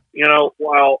 Yeah.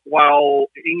 While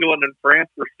England and France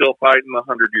were still fighting the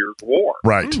 100 Years' War.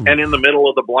 Right. And in the middle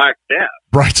of the Black Death.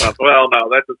 Right. Well, no,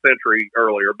 that's a century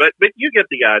earlier, but you get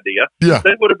the idea. Yeah.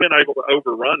 They would have been able to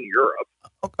overrun Europe.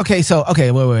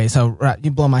 Okay, wait. So right,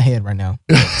 you blow my head right now.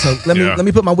 So let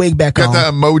me put my wig back Got on.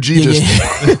 that emoji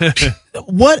just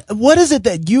What is it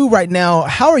that you right now,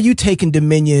 how are you taking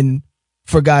dominion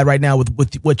for God right now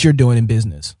with what you're doing in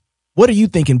business? What are you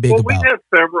thinking big about?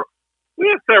 We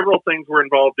have several things we're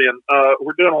involved in.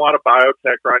 We're doing a lot of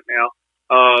biotech right now.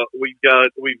 We've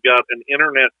got an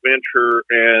internet venture,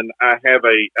 and I have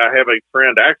a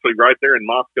friend actually right there in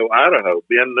Moscow, Idaho,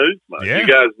 Ben Newsman. Yeah. You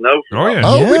guys know him.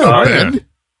 Oh, yeah. we know Ben.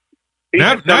 He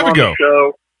should come on Navigo. the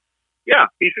show. Yeah,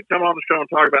 he should come on the show and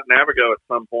talk about Navigo at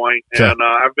some point. Okay. And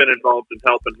I've been involved in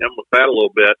helping him with that a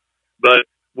little bit. But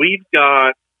we've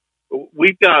got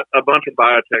a bunch of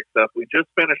biotech stuff. We just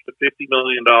finished a $50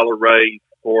 million raise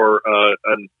for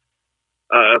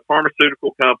a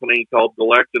pharmaceutical company called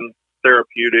Galectin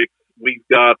Therapeutics. We've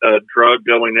got a drug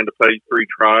going into phase 3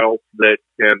 trials that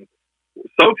can,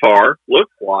 so far,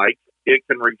 looks like it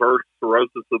can reverse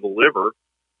cirrhosis of the liver.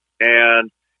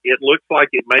 And it looks like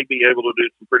it may be able to do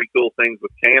some pretty cool things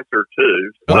with cancer,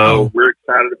 too. So we're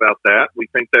excited about that. We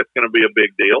think that's going to be a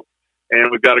big deal. And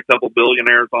we've got a couple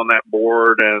billionaires on that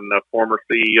board and a former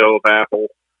CEO of Apple.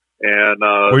 And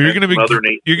you're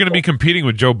going to be competing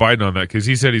with Joe Biden on that because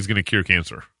he said he's going to cure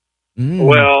cancer.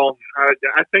 Well,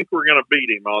 I think we're going to beat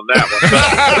him on that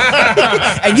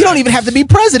one. And you don't even have to be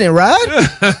president, Rod.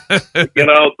 You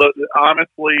know,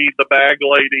 honestly, the bag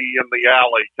lady in the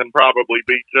alley can probably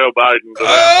beat Joe Biden to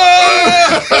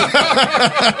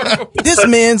that. This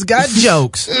man's got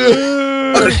jokes.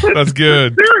 That's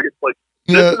good. Seriously.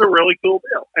 This is a really cool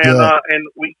deal. And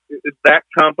that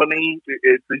company,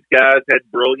 these guys had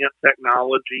brilliant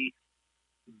technology.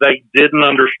 They didn't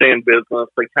understand business.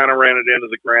 They kind of ran it into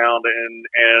the ground,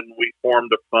 and we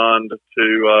formed a fund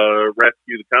to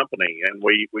rescue the company. And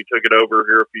we took it over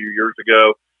here a few years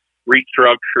ago,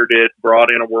 restructured it,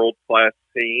 brought in a world-class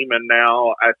team, and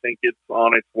now I think it's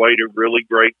on its way to really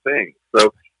great things.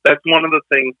 So that's one of the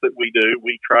things that we do.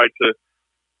 We try to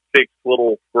fix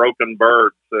little broken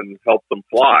birds and help them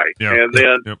fly. Yep. And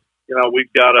then, you know,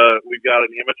 we've got an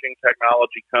imaging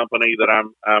technology company that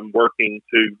I'm working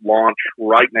to launch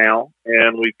right now,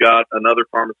 and we've got another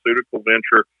pharmaceutical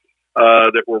venture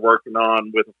that we're working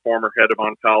on with a former head of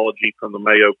oncology from the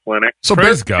Mayo Clinic. So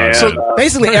praise God. And, so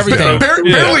basically everything.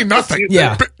 Barely nothing.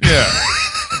 Yeah.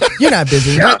 You're not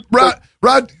busy.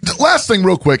 Rod, last thing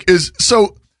real quick is,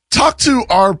 so talk to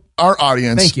our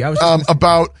audience. Thank you.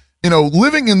 About, you know,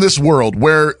 living in this world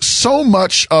where so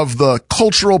much of the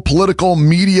cultural, political,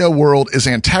 media world is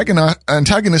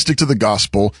antagonistic to the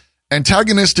gospel,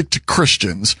 antagonistic to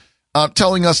Christians,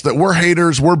 telling us that we're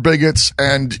haters, we're bigots,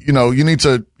 and, you know, you need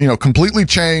to, you know, completely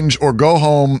change or go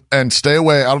home and stay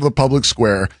away out of the public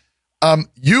square.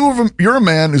 You're a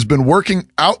man who's been working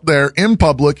out there in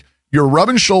public. You're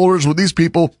rubbing shoulders with these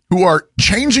people who are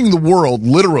changing the world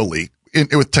literally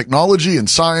with technology and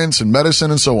science and medicine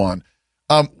and so on.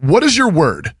 What is your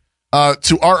word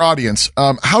to our audience?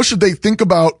 How should they think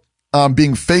about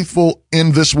being faithful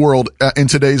in this world in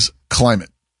today's climate?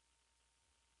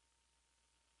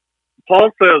 Paul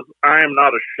says, I am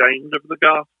not ashamed of the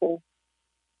gospel.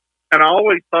 And I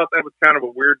always thought that was kind of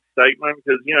a weird statement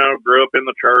because, you know, grew up in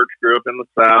the church, grew up in the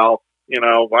South. You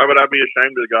know, why would I be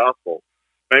ashamed of the gospel?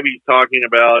 Maybe he's talking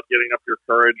about getting up your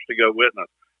courage to go witness.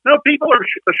 No, people are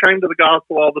ashamed of the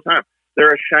gospel all the time.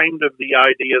 They're ashamed of the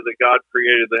idea that God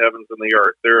created the heavens and the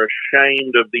earth. They're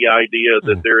ashamed of the idea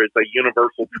that there is a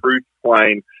universal truth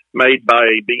claim made by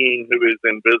a being who is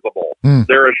invisible.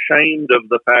 They're ashamed of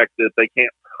the fact that they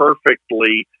can't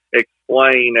perfectly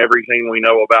explain everything we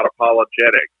know about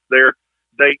apologetics.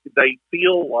 They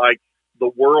feel like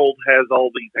the world has all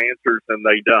these answers and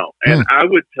they don't. And I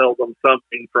would tell them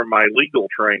something from my legal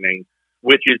training,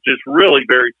 which is just really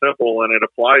very simple, and it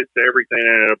applies to everything,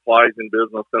 and it applies in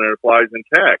business, and it applies in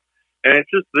tech. And it's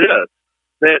just this,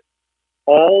 that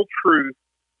all truth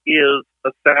is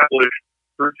established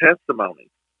through testimony.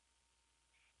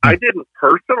 I didn't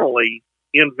personally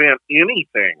invent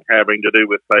anything having to do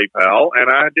with PayPal, and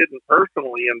I didn't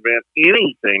personally invent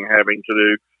anything having to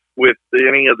do with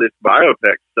any of this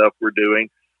biotech stuff we're doing.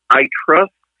 I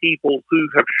trust people who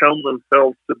have shown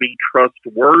themselves to be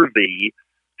trustworthy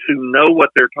to know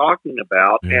what they're talking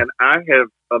about, and I have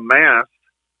amassed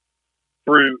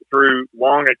through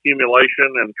long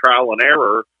accumulation and trial and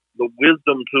error the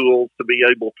wisdom tools to be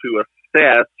able to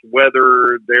assess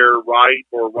whether they're right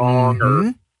or wrong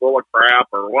or full of crap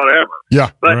or whatever.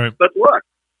 But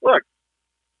look,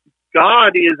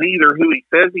 God is either who He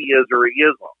says He is or He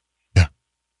isn't.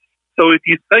 So if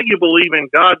you say you believe in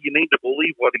God, you need to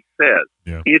believe what He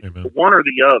says. It's one or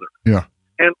the other.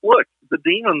 And look, the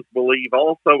demons believe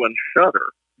also and shudder.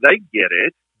 They get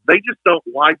it. They just don't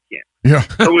like Him.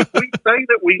 So if we say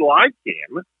that we like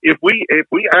Him, if we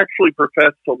actually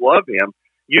profess to love Him,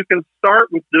 you can start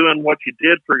with doing what you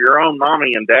did for your own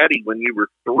mommy and daddy when you were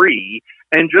 3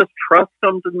 and just trust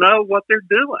them to know what they're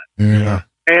doing.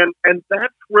 And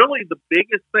that's really the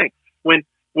biggest thing.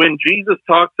 When Jesus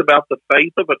talks about the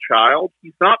faith of a child,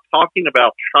 He's not talking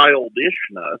about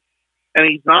childishness. And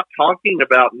He's not talking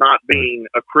about not being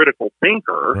a critical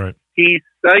thinker. He's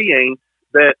saying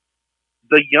that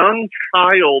the young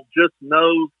child just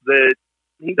knows that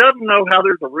he doesn't know how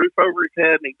there's a roof over his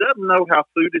head, and he doesn't know how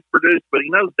food is produced, but he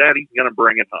knows Daddy's going to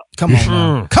bring it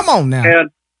home. Come on now.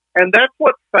 And that's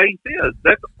what faith is.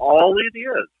 That's all it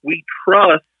is. We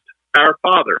trust our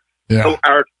Father. So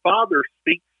our Father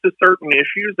speaks to certain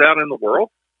issues out in the world.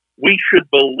 We should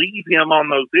believe Him on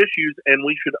those issues, and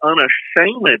we should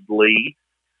unashamedly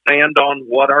stand on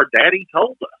what our Daddy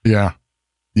told us.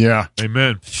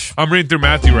 Amen. I'm reading through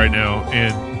Matthew right now,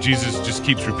 and Jesus just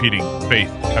keeps repeating, faith,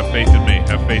 have faith in me,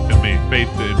 have faith in me, faith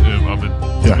in, I'm in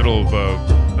the middle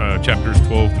of chapters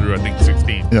 12 through, I think,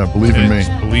 16. Believe in me.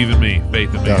 Believe in me,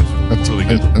 faith in me. That's really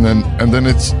good. And then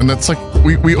it's like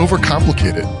we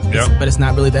overcomplicate it. But it's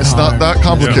not really that hard. It's not that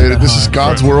complicated. This is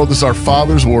God's world. This is our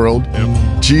Father's world.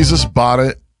 Jesus bought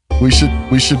it. We should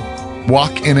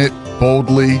walk in it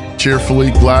boldly,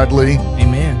 cheerfully, gladly.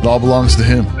 Amen. It all belongs to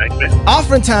him.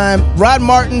 Offering time,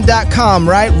 rodmartin.com,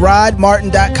 right?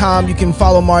 rodmartin.com. You can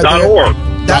follow Mark there. .org.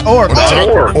 .org.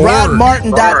 .org.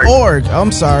 Rodmartin.org.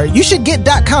 I'm sorry. You should get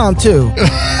 .com too.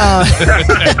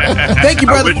 Thank you,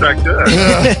 brother. I wish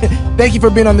I could. Thank you for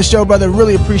being on the show, brother.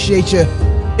 Really appreciate you.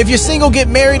 If you're single, get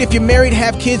married. If you're married,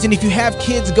 have kids. And if you have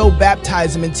kids, go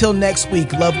baptize them. Until next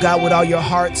week, love God with all your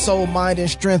heart, soul, mind, and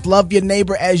strength. Love your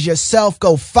neighbor as yourself.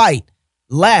 Go fight,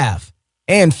 laugh,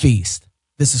 and feast.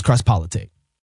 This is Cross Politics.